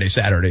world Friday,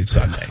 Saturday, and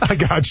Sunday. I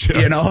got you.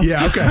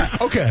 Yeah,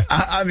 okay.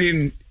 I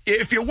mean,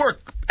 if you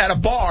work at a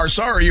bar,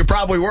 sorry, you're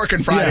probably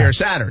working Friday or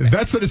Saturday.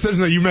 That's the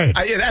decision that you made.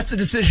 That's the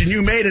decision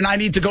you made, and I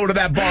need to go to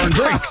that bar and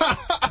drink.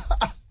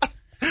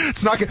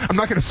 I'm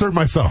not going to serve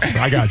myself.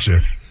 I got you.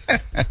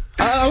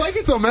 I like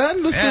it though,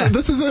 man.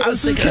 This is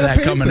a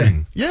campaign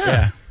thing.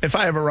 Yeah. If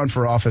I ever run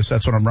for office,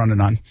 that's what I'm running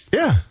on.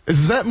 Yeah.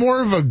 Is that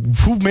more of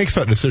who makes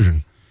that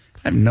decision?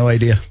 I have no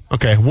idea.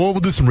 Okay, we'll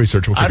do some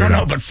research. I don't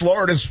know, but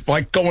Florida's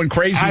like going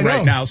crazy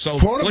right now. So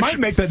Florida might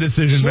make that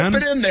decision, man.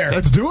 Slip it in there.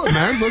 Let's do it,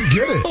 man. Let's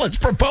get it. Let's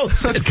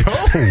propose. Let's go.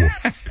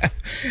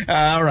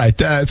 All right.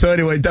 So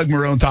anyway, Doug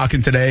Marrone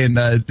talking today, and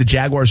the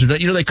Jaguars are.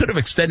 They could have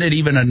extended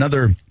even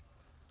another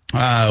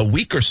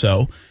week or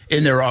so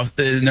in their off.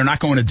 They're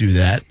not going to do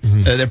that.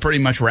 Mm-hmm. They're pretty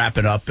much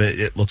wrapping up.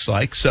 It looks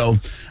like so.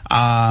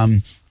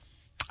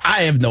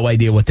 I have no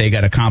idea what they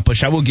got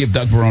accomplished. I will give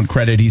Doug Marrone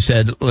credit. He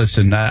said,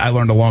 listen, I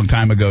learned a long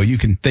time ago, you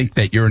can think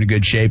that you're in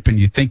good shape and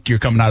you think you're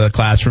coming out of the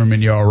classroom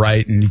and you're all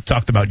right. And he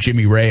talked about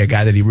Jimmy Ray, a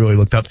guy that he really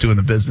looked up to in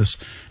the business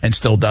and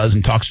still does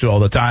and talks to all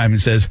the time,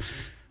 and says,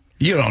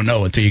 you don't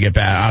know until you get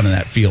back out on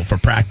that field for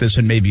practice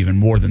and maybe even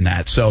more than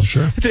that. So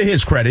to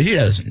his credit, he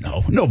doesn't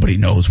know. Nobody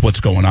knows what's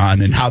going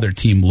on and how their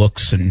team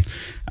looks. And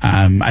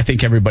I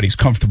think everybody's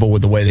comfortable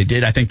with the way they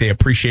did. I think they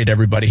appreciate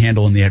everybody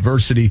handling the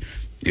adversity.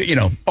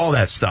 All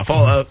that stuff,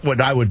 all what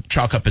I would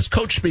chalk up as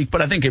coach speak,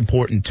 but I think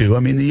important too.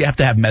 I mean, you have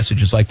to have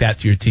messages like that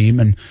to your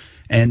team,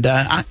 and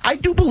I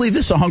do believe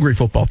this is a hungry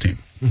football team.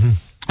 Mm-hmm.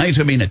 I think it's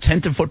going to be an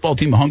attentive football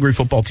team, a hungry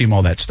football team,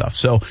 all that stuff.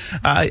 So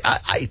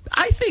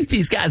I think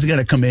these guys are going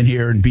to come in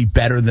here and be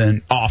better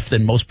than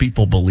most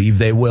people believe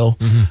they will.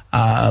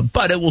 Mm-hmm.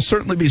 But it will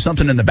certainly be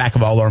something in the back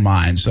of all our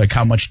minds, like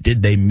how much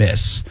did they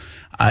miss?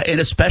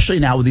 And especially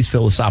now with these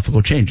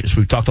philosophical changes.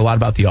 We've talked a lot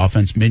about the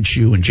offense,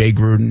 Minshew and Jay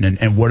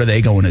Gruden, and what are they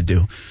going to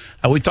do?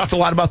 We've talked a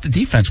lot about the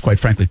defense, quite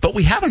frankly, but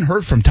we haven't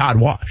heard from Todd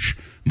Wash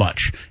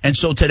much. And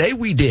so today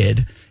we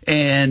did,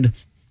 and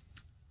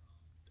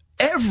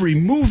every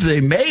move they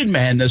made,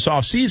 man, this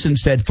offseason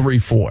said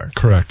 3-4.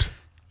 Correct.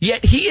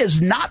 Yet he is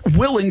not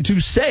willing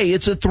to say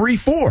it's a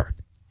 3-4.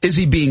 Is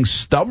he being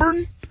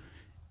stubborn?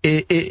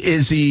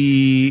 Is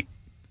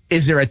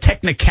there a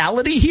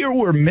technicality here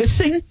we're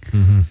missing?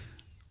 Mm-hmm.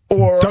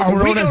 Or Doug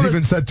Marrone has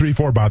even said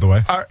 3-4, by the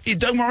way.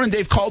 Doug Marrone and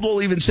Dave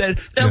Caldwell even said,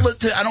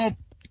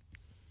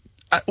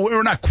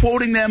 we're not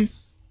quoting them,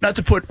 not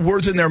to put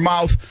words in their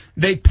mouth.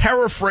 They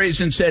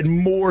paraphrased and said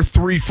more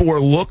 3-4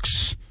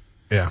 looks.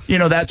 Yeah.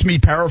 That's me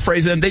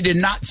paraphrasing. They did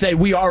not say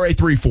we are a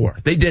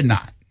 3-4. They did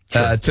not,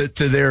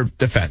 to their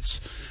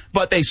defense.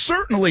 But they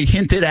certainly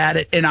hinted at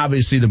it, and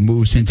obviously the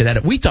moves hinted at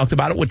it. We talked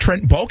about it with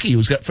Trent Baalke,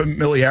 who's got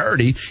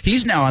familiarity.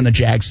 He's now on the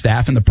Jag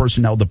staff in the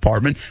personnel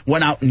department,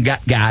 went out and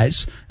got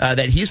guys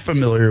that he's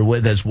familiar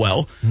with as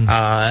well.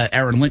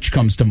 Aaron Lynch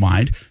comes to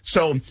mind.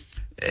 So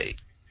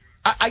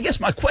I guess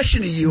my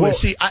question to you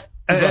is,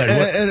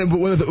 and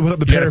with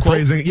the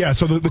paraphrasing,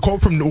 so the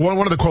quote from one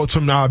of the quotes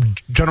from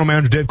General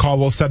Manager Dave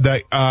Caldwell said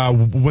that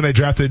when they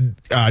drafted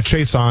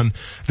Chase on,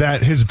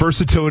 that his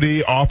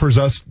versatility offers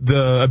us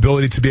the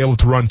ability to be able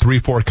to run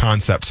 3-4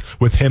 concepts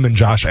with him and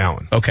Josh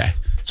Allen. Okay.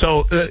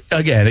 So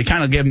again, he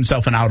kind of gave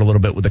himself an out a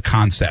little bit with the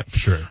concept.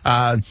 Sure.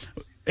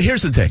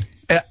 Here's the thing.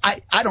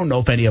 I don't know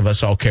if any of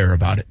us all care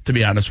about it, to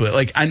be honest with you.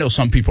 Like, I know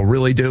some people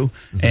really do,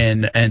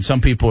 mm-hmm. and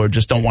some people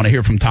just don't want to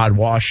hear from Todd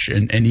Wash,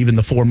 and even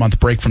the 4-month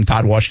break from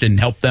Todd Wash didn't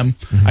help them.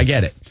 Mm-hmm. I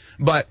get it.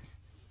 But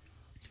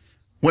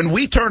when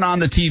we turn on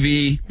the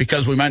TV,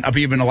 because we might not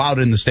be even allowed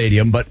in the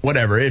stadium, but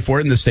whatever, if we're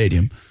in the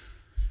stadium,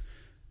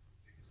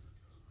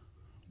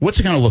 what's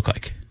it going to look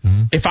like?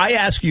 Mm-hmm. If I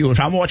ask you, if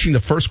I'm watching the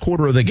first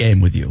quarter of the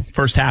game with you,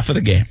 first half of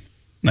the game,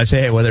 and I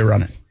say, hey, where are they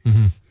running?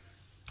 Mm-hmm.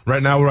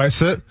 Right now where I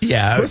sit?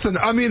 Yeah. Listen,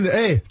 I mean,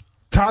 hey,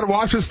 Todd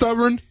Wash is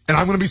stubborn, and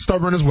I'm going to be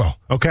stubborn as well,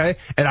 okay?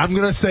 And I'm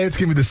going to say it's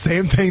going to be the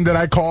same thing that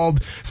I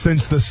called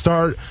since the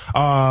start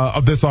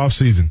of this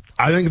offseason.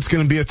 I think it's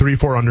going to be a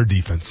 3-4 under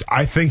defense.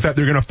 I think that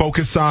they're going to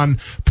focus on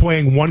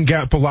playing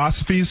one-gap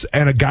philosophies,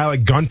 and a guy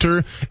like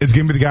Gunter is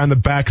going to be the guy on the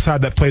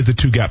backside that plays the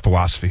two-gap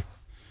philosophy.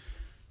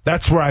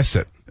 That's where I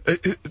sit.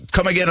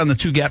 Come again on the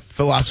two-gap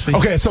philosophy.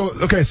 Okay, so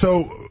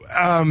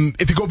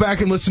if you go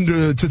back and listen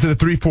to the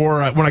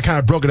 3-4 when I kind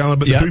of broke it down a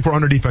little bit, the 3-4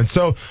 under defense.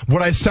 So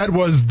what I said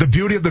was the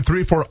beauty of the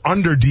 3-4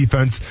 under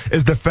defense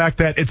is the fact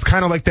that it's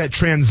kind of like that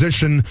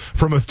transition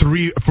from a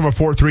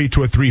 4-3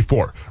 to a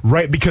 3-4,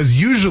 right? Because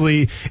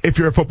usually if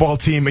you're a football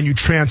team and you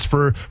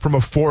transfer from a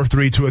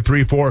 4-3 to a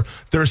 3-4,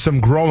 there's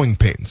some growing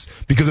pains,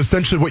 because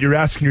essentially what you're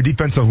asking your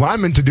defensive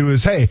linemen to do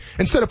is, hey,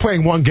 instead of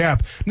playing one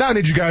gap, now I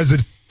need you guys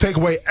to take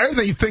away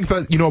everything you think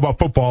that you know about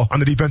football on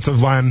the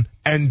defensive line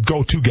and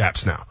go 2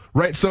 gaps now,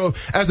 right? So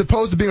as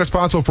opposed to being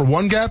responsible for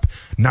 1 gap,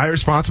 now you're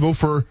responsible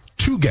for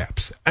 2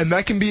 gaps. And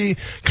that can be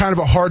kind of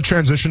a hard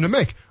transition to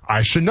make.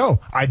 I should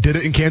know. I did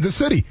it in Kansas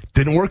City.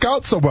 Didn't work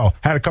out so well.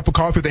 Had a cup of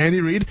coffee with Andy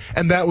Reid,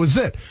 and that was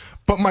it.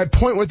 But my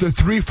point with the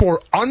 3-4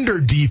 under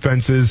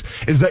defenses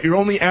is that you're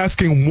only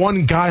asking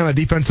one guy on the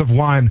defensive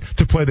line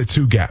to play the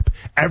 2 gap.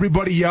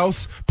 Everybody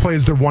else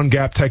plays their 1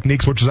 gap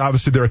techniques, which is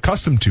obviously they're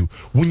accustomed to.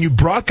 When you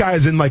brought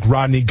guys in like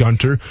Rodney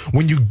Gunter,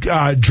 when you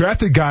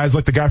drafted guys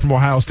like the guy from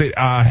Ohio State,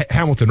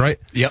 Hamilton, right?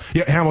 Yep.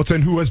 Yeah,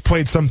 Hamilton, who has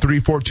played some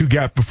 3-4 2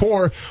 gap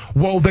before.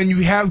 Well, then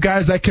you have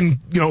guys that can,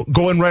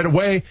 go in right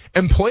away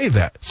and play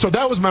that. So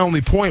that was my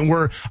only point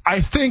where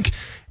I think,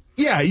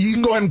 yeah, you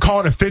can go ahead and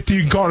call it a 50,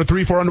 you can call it a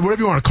 3-4 under,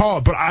 whatever you want to call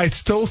it, but I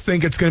still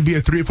think it's going to be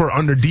a 3-4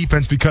 under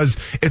defense because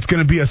it's going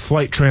to be a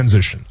slight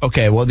transition.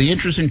 Okay, well, the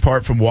interesting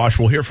part from Wash,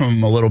 we'll hear from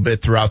him a little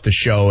bit throughout the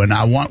show, and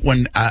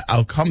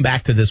I'll come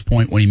back to this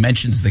point when he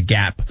mentions the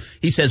gap.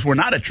 He says we're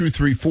not a true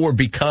 3-4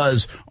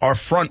 because our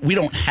front, we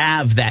don't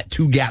have that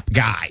 2-gap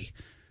guy.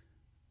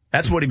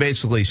 That's what he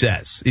basically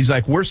says. He's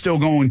like, we're still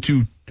going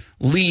to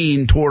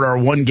lean toward our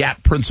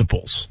 1-gap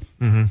principles.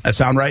 Mm-hmm. That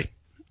sound right?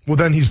 Well,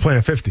 then he's playing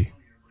a 50.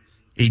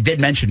 He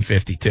did mention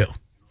 50, too.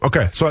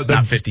 Okay. So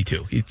not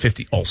 52.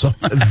 50 also.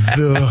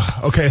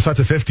 Okay, so that's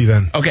a 50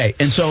 then. Okay,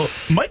 and so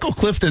Michael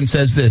Clifton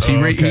says this.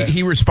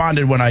 He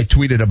responded when I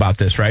tweeted about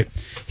this, right?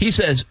 He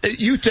says,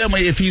 you tell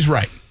me if he's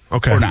right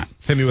or not.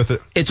 Hit me with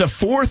it. It's a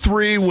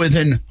 4-3 with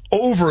an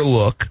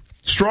overlook.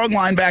 Strong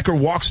linebacker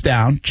walks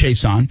down,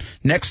 Chason.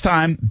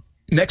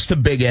 Next to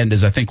big end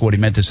is I think what he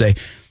meant to say.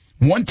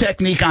 1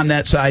 technique on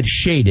that side,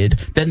 shaded.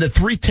 Then the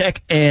 3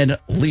 tech and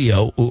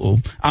Leo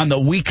on the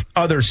weak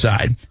other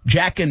side.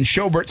 Jack and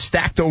Schobert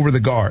stacked over the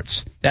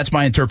guards. That's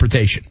my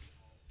interpretation.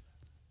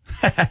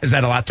 Is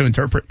that a lot to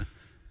interpret?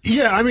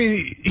 Yeah, I mean,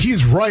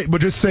 he's right, but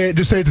just say it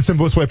the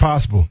simplest way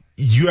possible.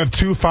 You have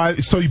 2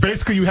 5, so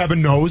you have a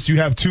nose, you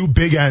have 2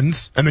 big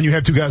ends, and then you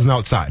have 2 guys on the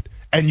outside.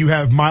 And you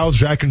have Miles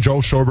Jack and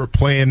Joe Schobert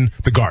playing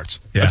the guards.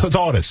 Yeah. That's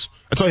all it is.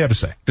 That's all you have to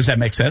say. Does that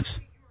make sense?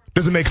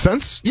 Does it make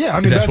sense? Yeah,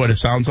 I mean that's what it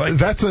sounds like.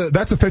 That's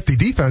a 50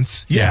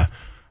 defense. Yeah.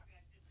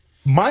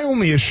 My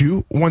only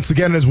issue, once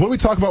again, is what we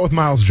talk about with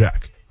Miles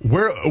Jack.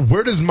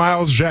 Where does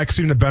Miles Jack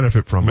seem to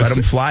benefit from? Let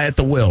him fly at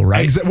the will,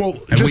 right? Well,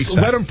 just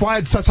let him fly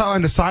at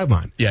sideline to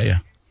sideline. Yeah.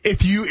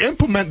 If you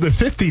implement the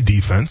 50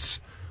 defense,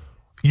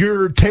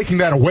 you're taking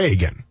that away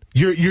again.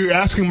 You're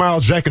asking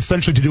Miles Jack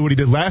essentially to do what he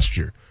did last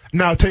year.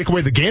 Now, take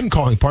away the game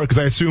calling part, because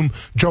I assume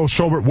Joe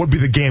Schobert would be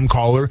the game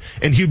caller,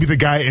 and he'd be the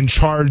guy in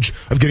charge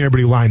of getting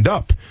everybody lined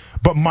up.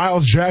 But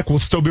Miles Jack will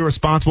still be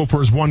responsible for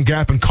his 1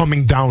 gap and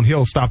coming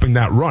downhill, stopping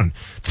that run.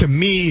 To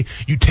me,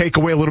 you take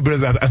away a little bit of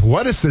that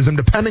athleticism,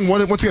 depending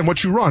once again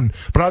what you run.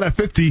 But out of that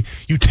 50,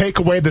 you take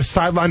away the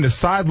sideline to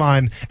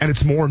sideline, and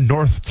it's more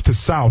north to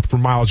south for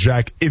Miles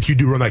Jack if you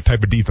do run that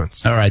type of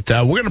defense. All right,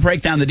 we're going to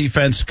break down the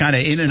defense kind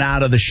of in and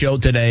out of the show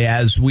today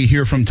as we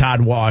hear from Todd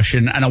Wash,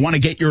 and I want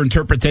to get your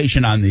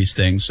interpretation on these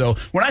things. So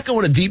we're not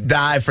going to deep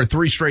dive for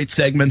 3 straight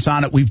segments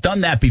on it. We've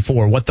done that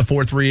before, what the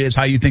 4-3 is,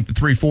 how you think the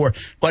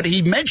 3-4. But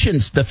he mentioned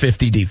the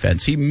 50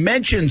 defense. He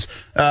mentions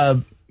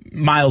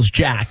Miles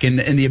Jack and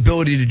the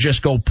ability to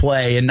just go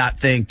play and not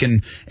think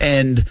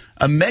and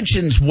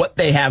mentions what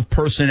they have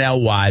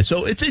personnel wise.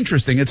 So it's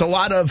interesting. It's a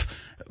lot of,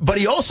 but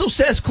he also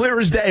says clear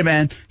as day,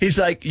 man. He's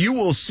like, you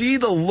will see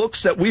the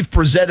looks that we've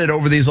presented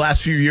over these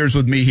last few years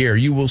with me here.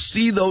 You will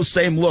see those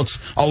same looks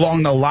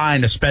along the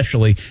line,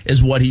 especially,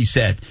 is what he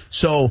said.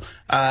 So,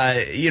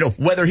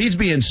 whether he's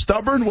being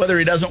stubborn, whether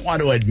he doesn't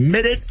want to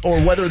admit it,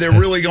 or whether they're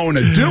really going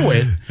to do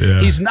it,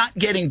 he's not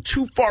getting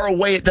too far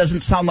away, it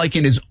doesn't sound like,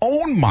 in his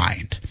own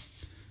mind,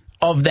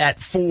 of that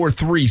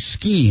 4-3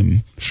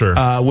 scheme. Sure.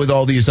 With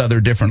all these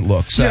other different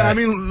looks. Yeah, I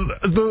mean,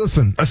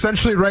 listen,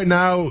 essentially right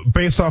now,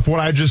 based off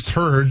what I just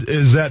heard,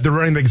 is that they're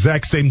running the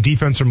exact same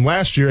defense from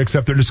last year,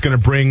 except they're just going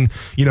to bring,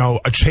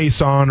 a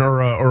Chase on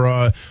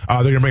or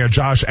they're going to bring a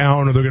Josh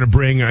Allen, or they're going to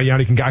bring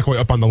Yannick Ngakoue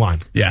up on the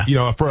line. Yeah.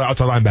 For an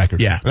outside linebacker.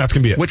 Yeah. And that's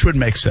going to be it. Which would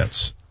make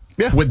sense.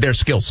 Yeah. With their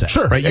skill set.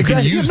 Sure. Right? You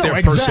exactly. can use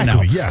their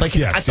personnel.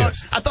 Exactly.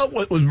 Yes, I thought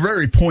what was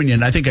very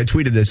poignant, I think I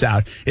tweeted this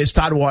out, is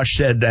Todd Wash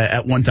said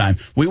at one time,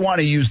 we want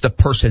to use the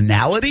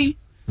personality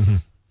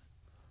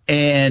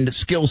and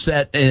skill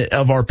set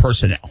of our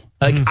personnel.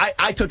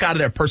 I took out of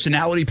there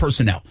personality,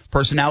 personnel.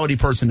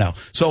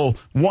 So,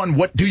 one,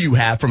 what do you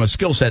have from a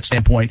skill set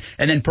standpoint?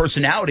 And then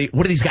personality,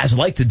 what do these guys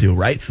like to do,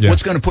 right? Yeah.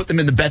 What's going to put them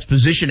in the best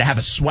position to have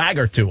a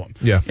swagger to them?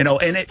 Yeah.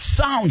 And it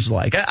sounds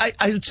like, I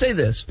would say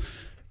this,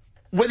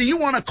 whether you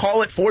want to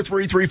call it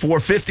 4-3,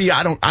 3-4, 50,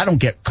 I don't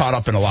get caught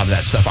up in a lot of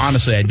that stuff.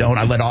 Honestly, I don't.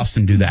 I let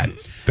Austin do that.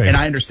 Thanks. And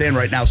I understand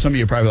right now some of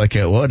you are probably like,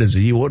 hey, what is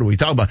it? What are we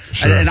talking about?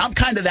 Sure. And I'm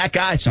kind of that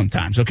guy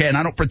sometimes, okay? And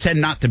I don't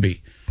pretend not to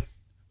be.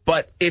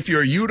 But if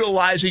you're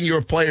utilizing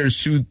your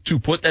players to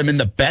put them in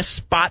the best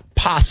spot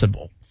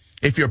possible,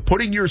 if you're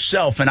putting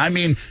yourself, and I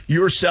mean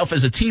yourself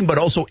as a team, but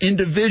also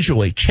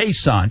individually,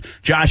 Chason,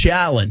 Josh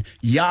Allen,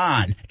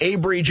 Jan,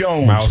 Avery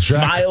Jones,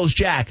 Miles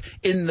Jack,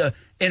 in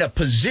a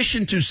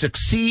position to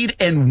succeed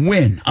and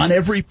win on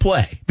every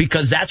play,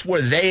 because that's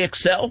where they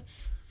excel,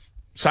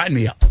 sign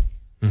me up.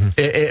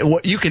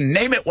 You can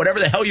name it whatever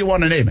the hell you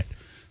want to name it,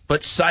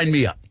 but sign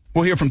me up.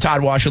 We'll hear from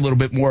Todd Wash a little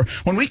bit more.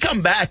 When we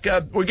come back,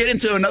 we'll get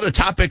into another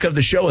topic of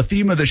the show, a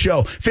theme of the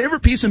show.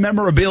 Favorite piece of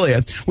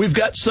memorabilia. We've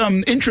got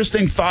some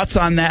interesting thoughts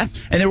on that.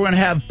 And then we're going to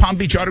have Palm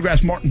Beach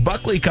Autographs Martin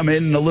Buckley come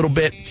in a little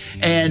bit.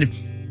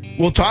 And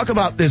we'll talk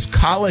about this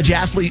college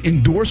athlete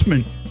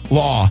endorsement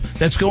law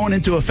that's going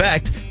into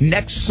effect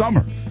next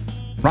summer.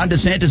 Ron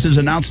DeSantis has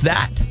announced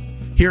that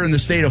here in the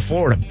state of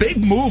Florida. Big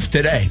move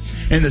today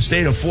in the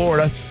state of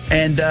Florida.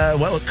 And,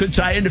 well, it could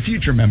tie into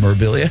future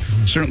memorabilia.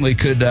 Certainly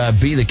could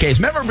be the case.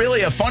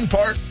 Memorabilia, a fun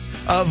part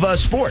of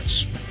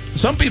sports.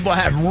 Some people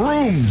have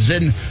rooms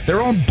and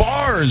their own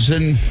bars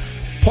and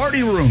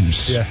party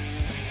rooms. Yeah.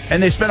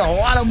 And they spend a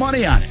lot of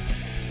money on it.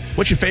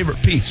 What's your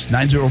favorite piece?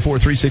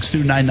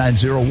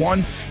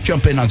 904-362-9901.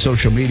 Jump in on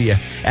social media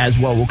as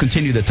well. We'll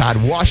continue the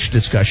Todd Wash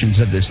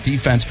discussions of this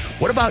defense.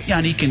 What about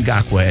Yannick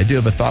Ngakoue? I do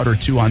have a thought or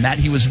two on that.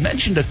 He was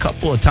mentioned a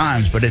couple of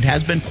times, but it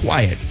has been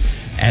quiet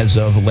as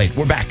of late.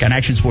 We're back on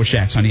Action Sports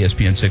Jax on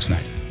ESPN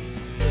 690.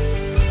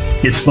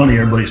 It's funny,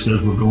 everybody says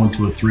we're going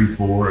to a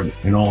 3-4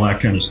 and all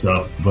that kind of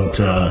stuff, but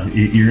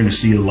you're going to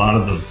see a lot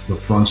of the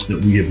fronts that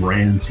we have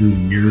ran through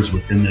the years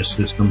within this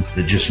system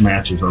that just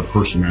matches our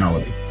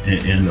personality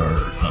and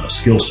our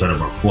skill set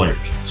of our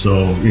players.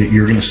 So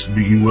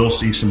you will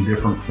see some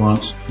different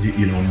fronts,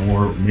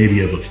 more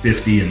maybe of a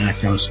 50 and that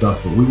kind of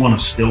stuff, but we want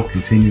to still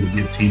continue to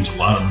give teams a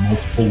lot of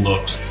multiple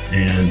looks,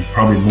 and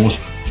probably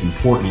most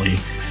importantly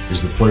is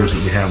the players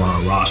that we have on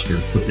our roster,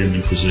 put them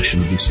in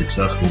position to be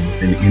successful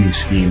within any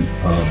scheme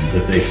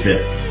that they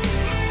fit.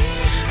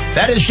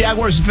 That is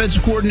Jaguars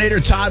defensive coordinator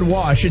Todd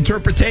Wash.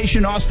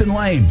 Interpretation, Austin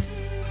Lane.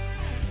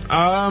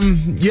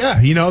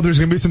 Yeah, there's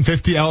going to be some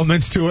 50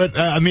 elements to it.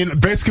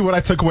 Basically what I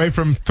took away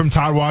from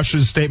Todd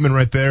Wash's statement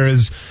right there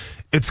is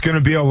it's going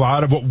to be a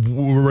lot of what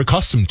we're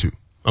accustomed to.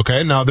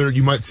 Okay, now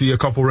you might see a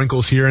couple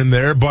wrinkles here and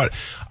there, but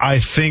I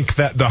think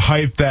that the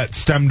hype that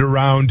stemmed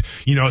around,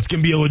 it's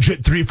going to be a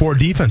legit 3-4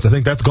 defense. I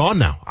think that's gone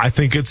now. I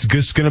think it's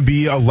just going to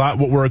be a lot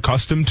what we're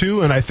accustomed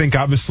to, and I think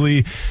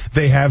obviously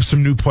they have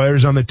some new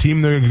players on the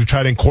team. They're going to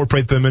try to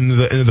incorporate them into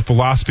the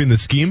philosophy and the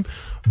scheme.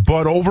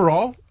 But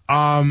overall,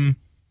 and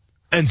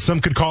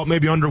some could call it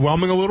maybe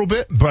underwhelming a little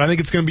bit, but I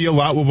think it's going to be a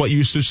lot with what you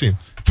used to see.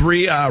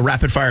 3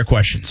 rapid-fire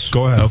questions.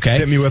 Go ahead. Okay.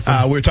 Hit me with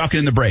them. We were talking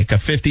in the break, a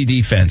 50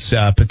 defense,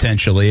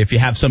 potentially. If you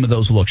have some of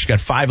those looks, you got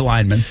 5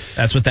 linemen.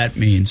 That's what that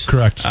means.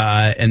 Correct.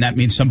 And that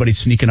means somebody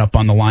sneaking up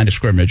on the line of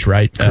scrimmage,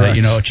 right? Correct.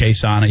 A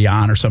Chason, a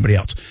Jan, or somebody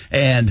else.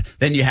 And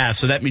then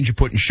so that means you're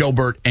putting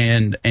Schobert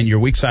and your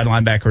weak side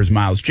linebacker is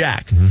Miles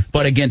Jack. Mm-hmm.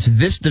 But against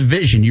this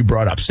division you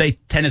brought up, say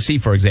Tennessee,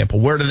 for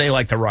example, where do they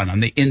like to run? On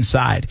the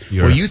inside.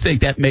 Where you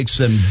think that makes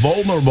them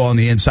vulnerable on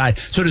the inside.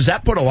 So does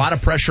that put a lot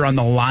of pressure on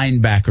the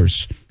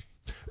linebackers?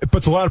 It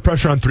puts a lot of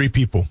pressure on 3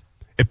 people.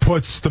 It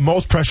puts the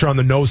most pressure on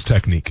the nose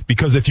technique,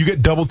 because if you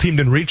get double teamed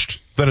and reached,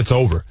 then it's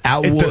over.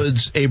 Al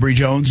Woods, Avery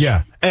Jones.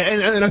 Yeah.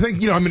 And I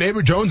think,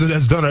 Avery Jones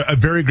has done a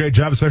very great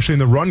job, especially in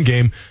the run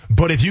game.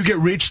 But if you get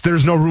reached,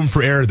 there's no room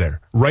for error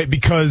there, right?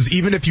 Because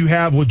even if you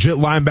have legit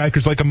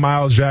linebackers like a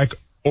Miles Jack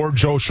or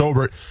Joe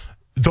Schobert,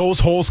 those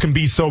holes can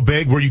be so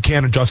big where you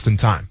can't adjust in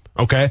time.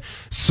 Okay.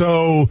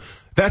 So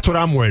that's what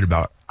I'm worried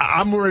about.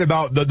 I'm worried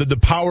about the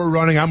power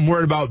running. I'm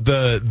worried about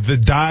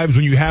the dives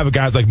when you have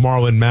guys like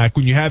Marlon Mack,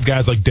 when you have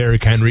guys like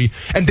Derrick Henry,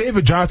 and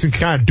David Johnson can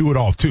kind of do it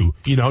all too.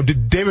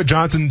 David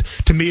Johnson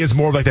to me is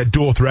more of like that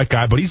dual threat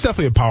guy, but he's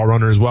definitely a power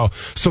runner as well.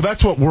 So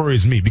that's what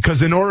worries me,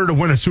 because in order to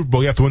win a Super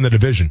Bowl, you have to win the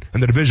division,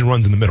 and the division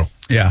runs in the middle.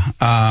 Yeah.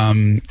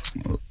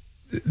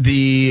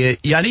 The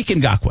Yannick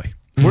Ngakoue.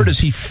 Where does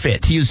he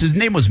fit? His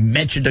name was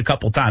mentioned a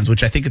couple times,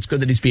 which I think it's good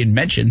that he's being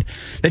mentioned.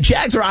 The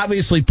Jags are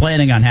obviously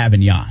planning on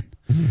having Jan.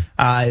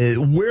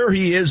 Where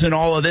he is in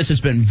all of this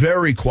has been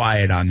very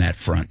quiet on that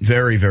front.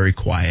 Very, very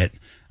quiet.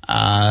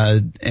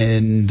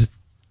 And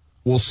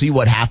we'll see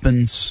what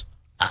happens.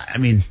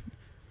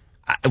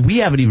 We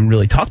haven't even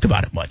really talked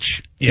about it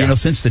much,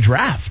 since the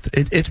draft.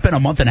 It's been a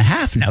month and a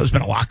half now. There's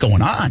been a lot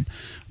going on.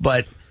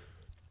 But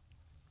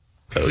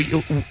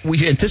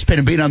we anticipate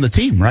him being on the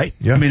team, right?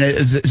 Yeah.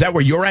 Is that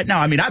where you're at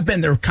now? I've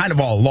been there kind of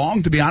all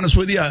along, to be honest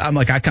with you.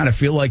 I kind of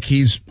feel like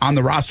he's on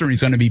the roster and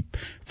he's going to be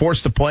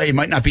forced to play. He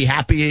might not be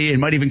happy. He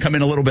might even come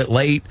in a little bit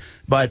late,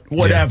 but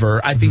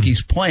whatever. Yeah. I think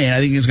he's playing. I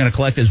think he's going to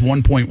collect his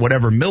 1 point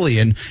whatever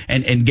million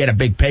and get a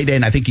big payday.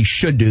 And I think he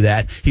should do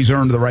that. He's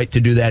earned the right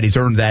to do that. He's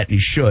earned that and he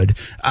should.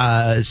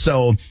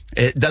 So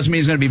it doesn't mean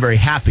he's going to be very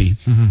happy,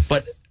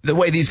 but the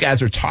way these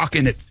guys are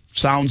talking, it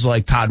sounds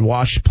like Todd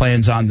Wash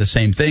plans on the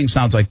same thing.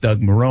 Sounds like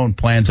Doug Marrone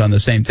plans on the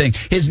same thing.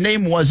 His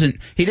name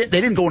they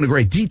didn't go into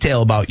great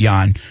detail about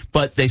Jan,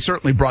 but they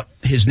certainly brought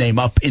his name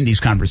up in these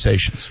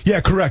conversations.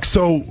 Yeah, correct.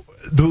 So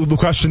the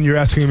question you're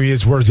asking me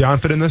is, where's Jan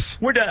fit in this?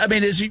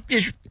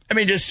 Is I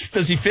mean, just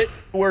does he fit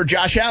where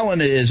Josh Allen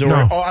is, or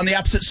No. on the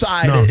opposite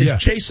side? No, Is yeah.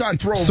 Chason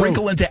throw a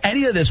wrinkle into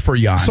any of this for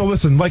Jan? So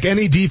listen, like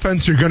any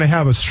defense, you're going to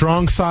have a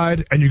strong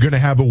side and you're going to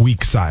have a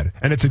weak side.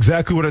 And it's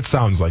exactly what it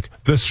sounds like.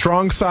 The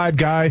strong side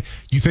guy,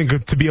 you think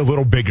of to be a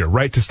little bigger,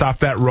 right? To stop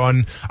that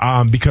run,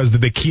 because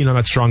they're keen on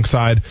that strong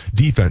side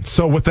defense.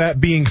 So with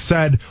that being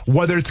said,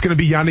 whether it's going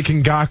to be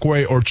Yannick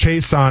Ngakoue or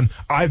Chason,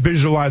 I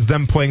visualize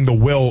them playing the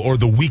will or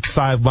the weak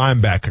side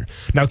linebacker.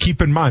 Now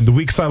keep in mind, the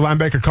weak side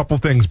linebacker, a couple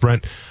things,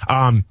 Brent.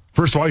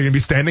 First of all, you're going to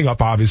be standing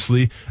up,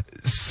 obviously.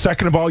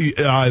 Second of all,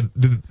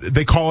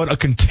 they call it a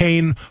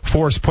contain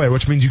force play,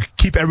 which means you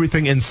keep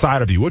everything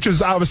inside of you, which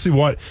is obviously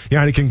what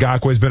Yannick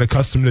Ngakoue has been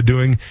accustomed to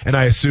doing, and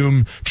I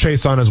assume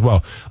Chason as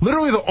well.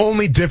 Literally the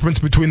only difference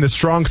between the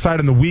strong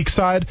side and the weak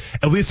side,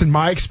 at least in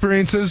my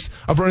experiences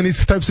of running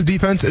these types of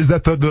defense, is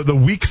that the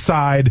weak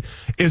side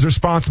is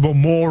responsible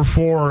more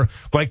for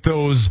like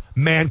those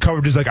man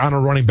coverages like on a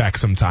running back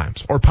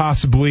sometimes, or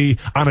possibly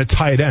on a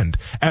tight end,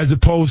 as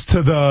opposed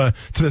to the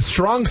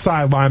strong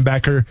side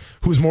linebacker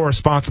who's more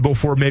responsible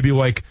for maybe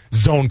like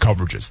zone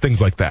coverages, things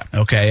like that.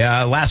 Okay,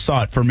 last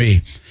thought for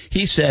me.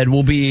 He said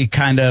we'll be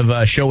kind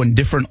of showing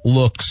different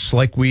looks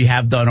like we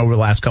have done over the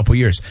last couple of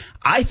years.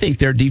 I think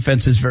their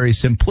defense is very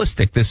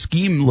simplistic. The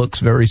scheme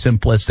looks very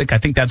simplistic. I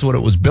think that's what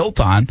it was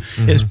built on,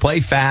 is play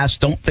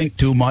fast, don't think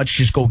too much,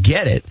 just go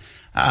get it.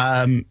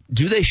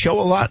 Do they show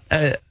a lot?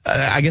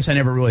 I guess I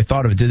never really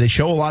thought of it. Do they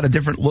show a lot of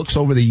different looks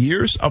over the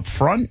years up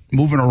front,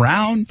 moving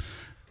around?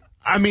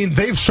 I mean,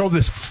 they've showed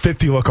this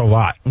 50 look a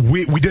lot.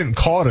 We didn't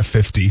call it a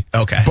 50.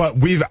 Okay. But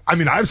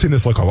I've seen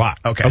this look a lot.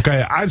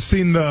 Okay. I've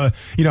seen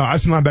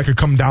linebacker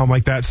come down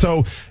like that.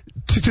 So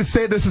to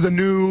say this is a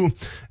new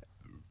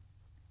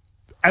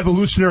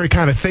evolutionary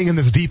kind of thing in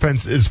this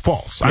defense is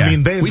false. Yeah. I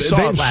mean, we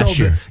saw it last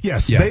year.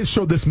 They've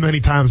showed this many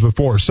times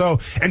before.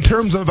 So in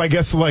terms of, I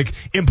guess, like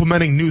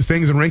implementing new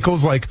things and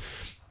wrinkles, like,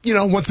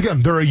 once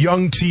again, they're a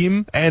young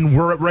team, and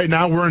right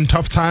now we're in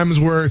tough times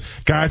where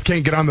guys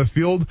can't get on the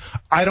field.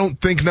 I don't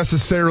think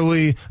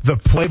necessarily the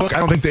playbook, I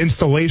don't think the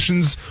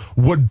installations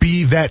would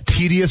be that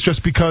tedious,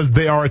 just because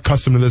they are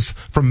accustomed to this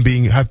from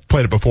have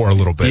played it before a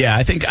little bit. Yeah,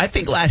 I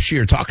think last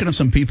year, talking to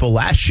some people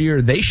last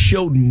year, they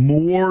showed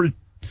more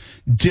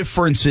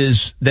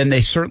differences than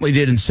they certainly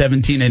did in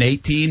 17 and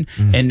 18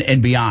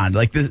 and beyond.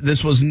 Like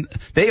this was,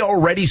 they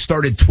already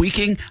started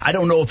tweaking. I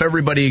don't know if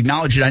everybody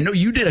acknowledged it. I know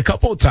you did a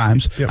couple of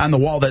times on the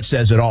wall that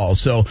says it all.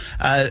 So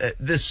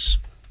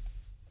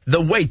the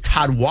way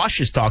Todd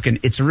Wash is talking,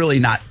 it's really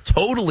not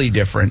totally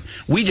different.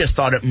 We just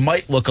thought it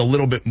might look a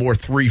little bit more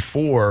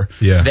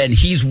 3-4 than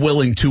he's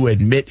willing to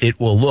admit it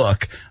will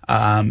look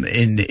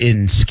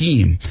in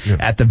scheme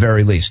at the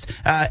very least.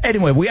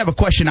 Anyway, we have a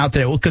question out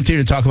there. We'll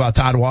continue to talk about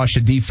Todd Wash, the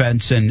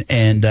defense,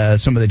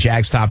 and some of the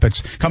Jags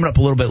topics. Coming up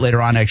a little bit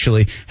later on,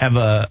 actually, have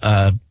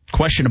a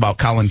question about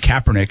Colin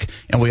Kaepernick,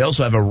 and we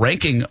also have a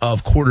ranking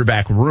of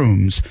quarterback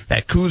rooms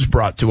that Kuz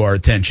brought to our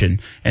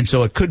attention, and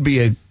so it could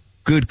be a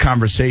good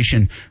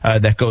conversation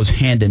that goes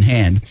hand in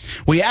hand.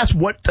 We asked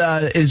what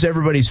is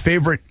everybody's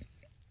favorite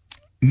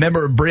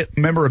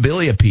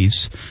memorabilia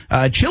piece.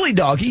 Chili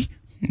Doggy,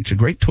 it's a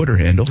great Twitter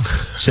handle,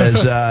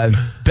 says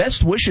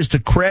best wishes to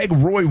Craig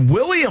Roy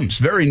Williams.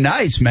 Very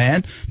nice,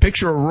 man.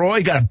 Picture of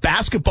Roy, got a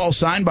basketball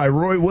signed by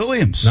Roy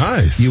Williams.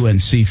 Nice.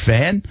 UNC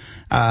fan.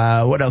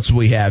 What else do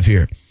we have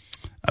here?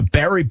 A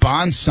Barry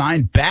Bonds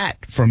signed bat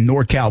from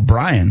NorCal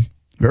Brian.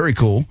 Very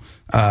cool.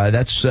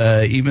 That's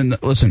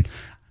listen,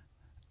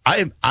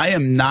 I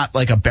am not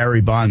like a Barry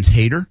Bonds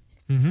hater.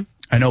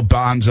 I know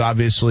Bonds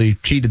obviously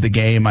cheated the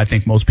game. I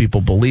think most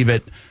people believe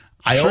it.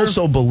 I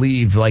also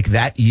believe like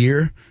that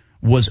year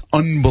was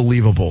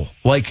unbelievable.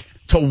 Like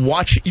to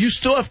watch, you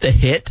still have to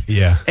hit.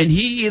 Yeah. And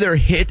he either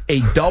hit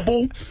a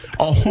double,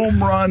 a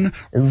home run,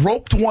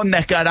 roped one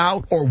that got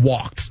out, or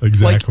walked.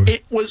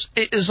 Exactly. Like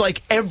it is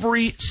like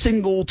every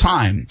single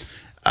time.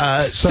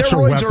 Such Steroids a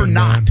weapon, or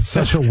not. man.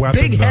 Such a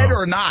weapon, Big head though.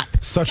 or not.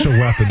 Such a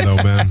weapon, though,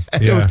 man.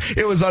 Yeah.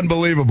 It was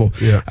unbelievable.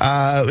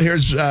 Yeah.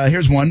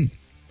 Here's one.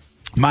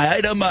 My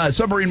item,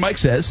 Submarine Mike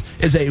says,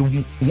 is a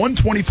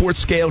 1/24th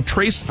scale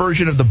traced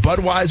version of the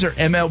Budweiser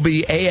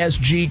MLB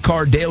ASG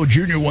car Dale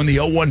Jr. won the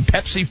 01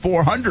 Pepsi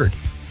 400.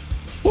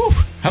 Whew,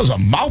 that was a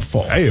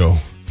mouthful. Ayo.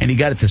 And he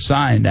got it to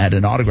sign at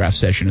an autograph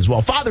session as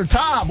well. Father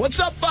Tom, what's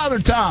up, Father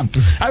Tom?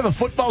 I have a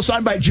football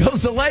signed by Joe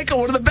Zelenka,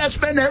 one of the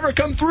best men to ever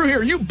come through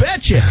here. You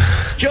betcha.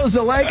 Joe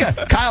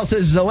Zelenka. Kyle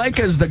says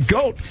Zelenka is the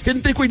GOAT.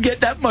 Didn't think we'd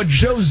get that much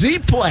Joe Z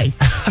play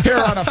here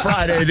on a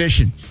Friday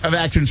edition of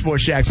Action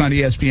Sports Jacks on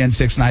ESPN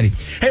 690.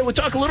 Hey, we'll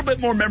talk a little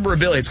bit more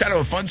memorabilia. It's kind of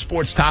a fun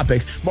sports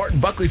topic. Martin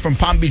Buckley from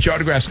Palm Beach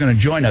Autographs is going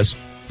to join us.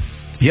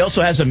 He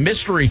also has a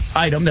mystery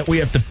item that we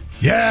have to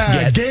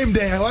get. Game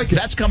day. I like it.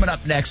 That's coming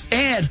up next.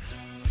 And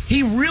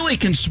he really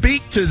can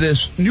speak to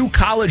this new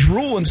college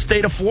rule in the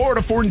state of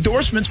Florida for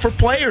endorsements for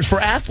players,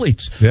 for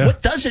athletes. Yeah.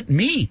 What does it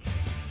mean?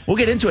 We'll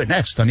get into it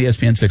next on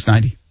ESPN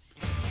 690.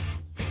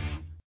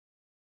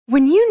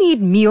 When you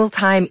need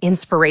mealtime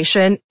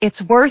inspiration, it's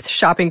worth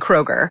shopping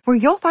Kroger, where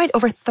you'll find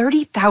over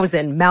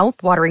 30,000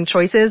 mouth-watering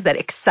choices that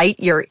excite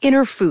your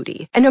inner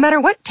foodie. And no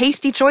matter what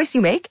tasty choice you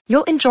make,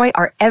 you'll enjoy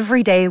our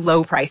everyday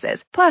low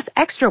prices, plus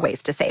extra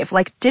ways to save,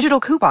 like digital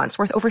coupons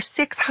worth over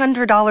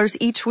 $600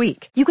 each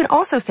week. You can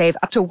also save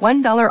up to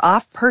 $1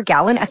 off per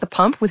gallon at the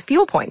pump with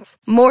fuel points.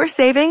 More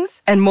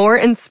savings and more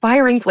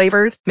inspiring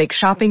flavors make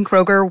shopping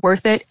Kroger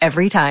worth it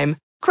every time.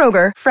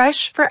 Kroger,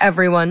 fresh for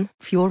everyone.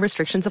 Fuel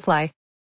restrictions apply.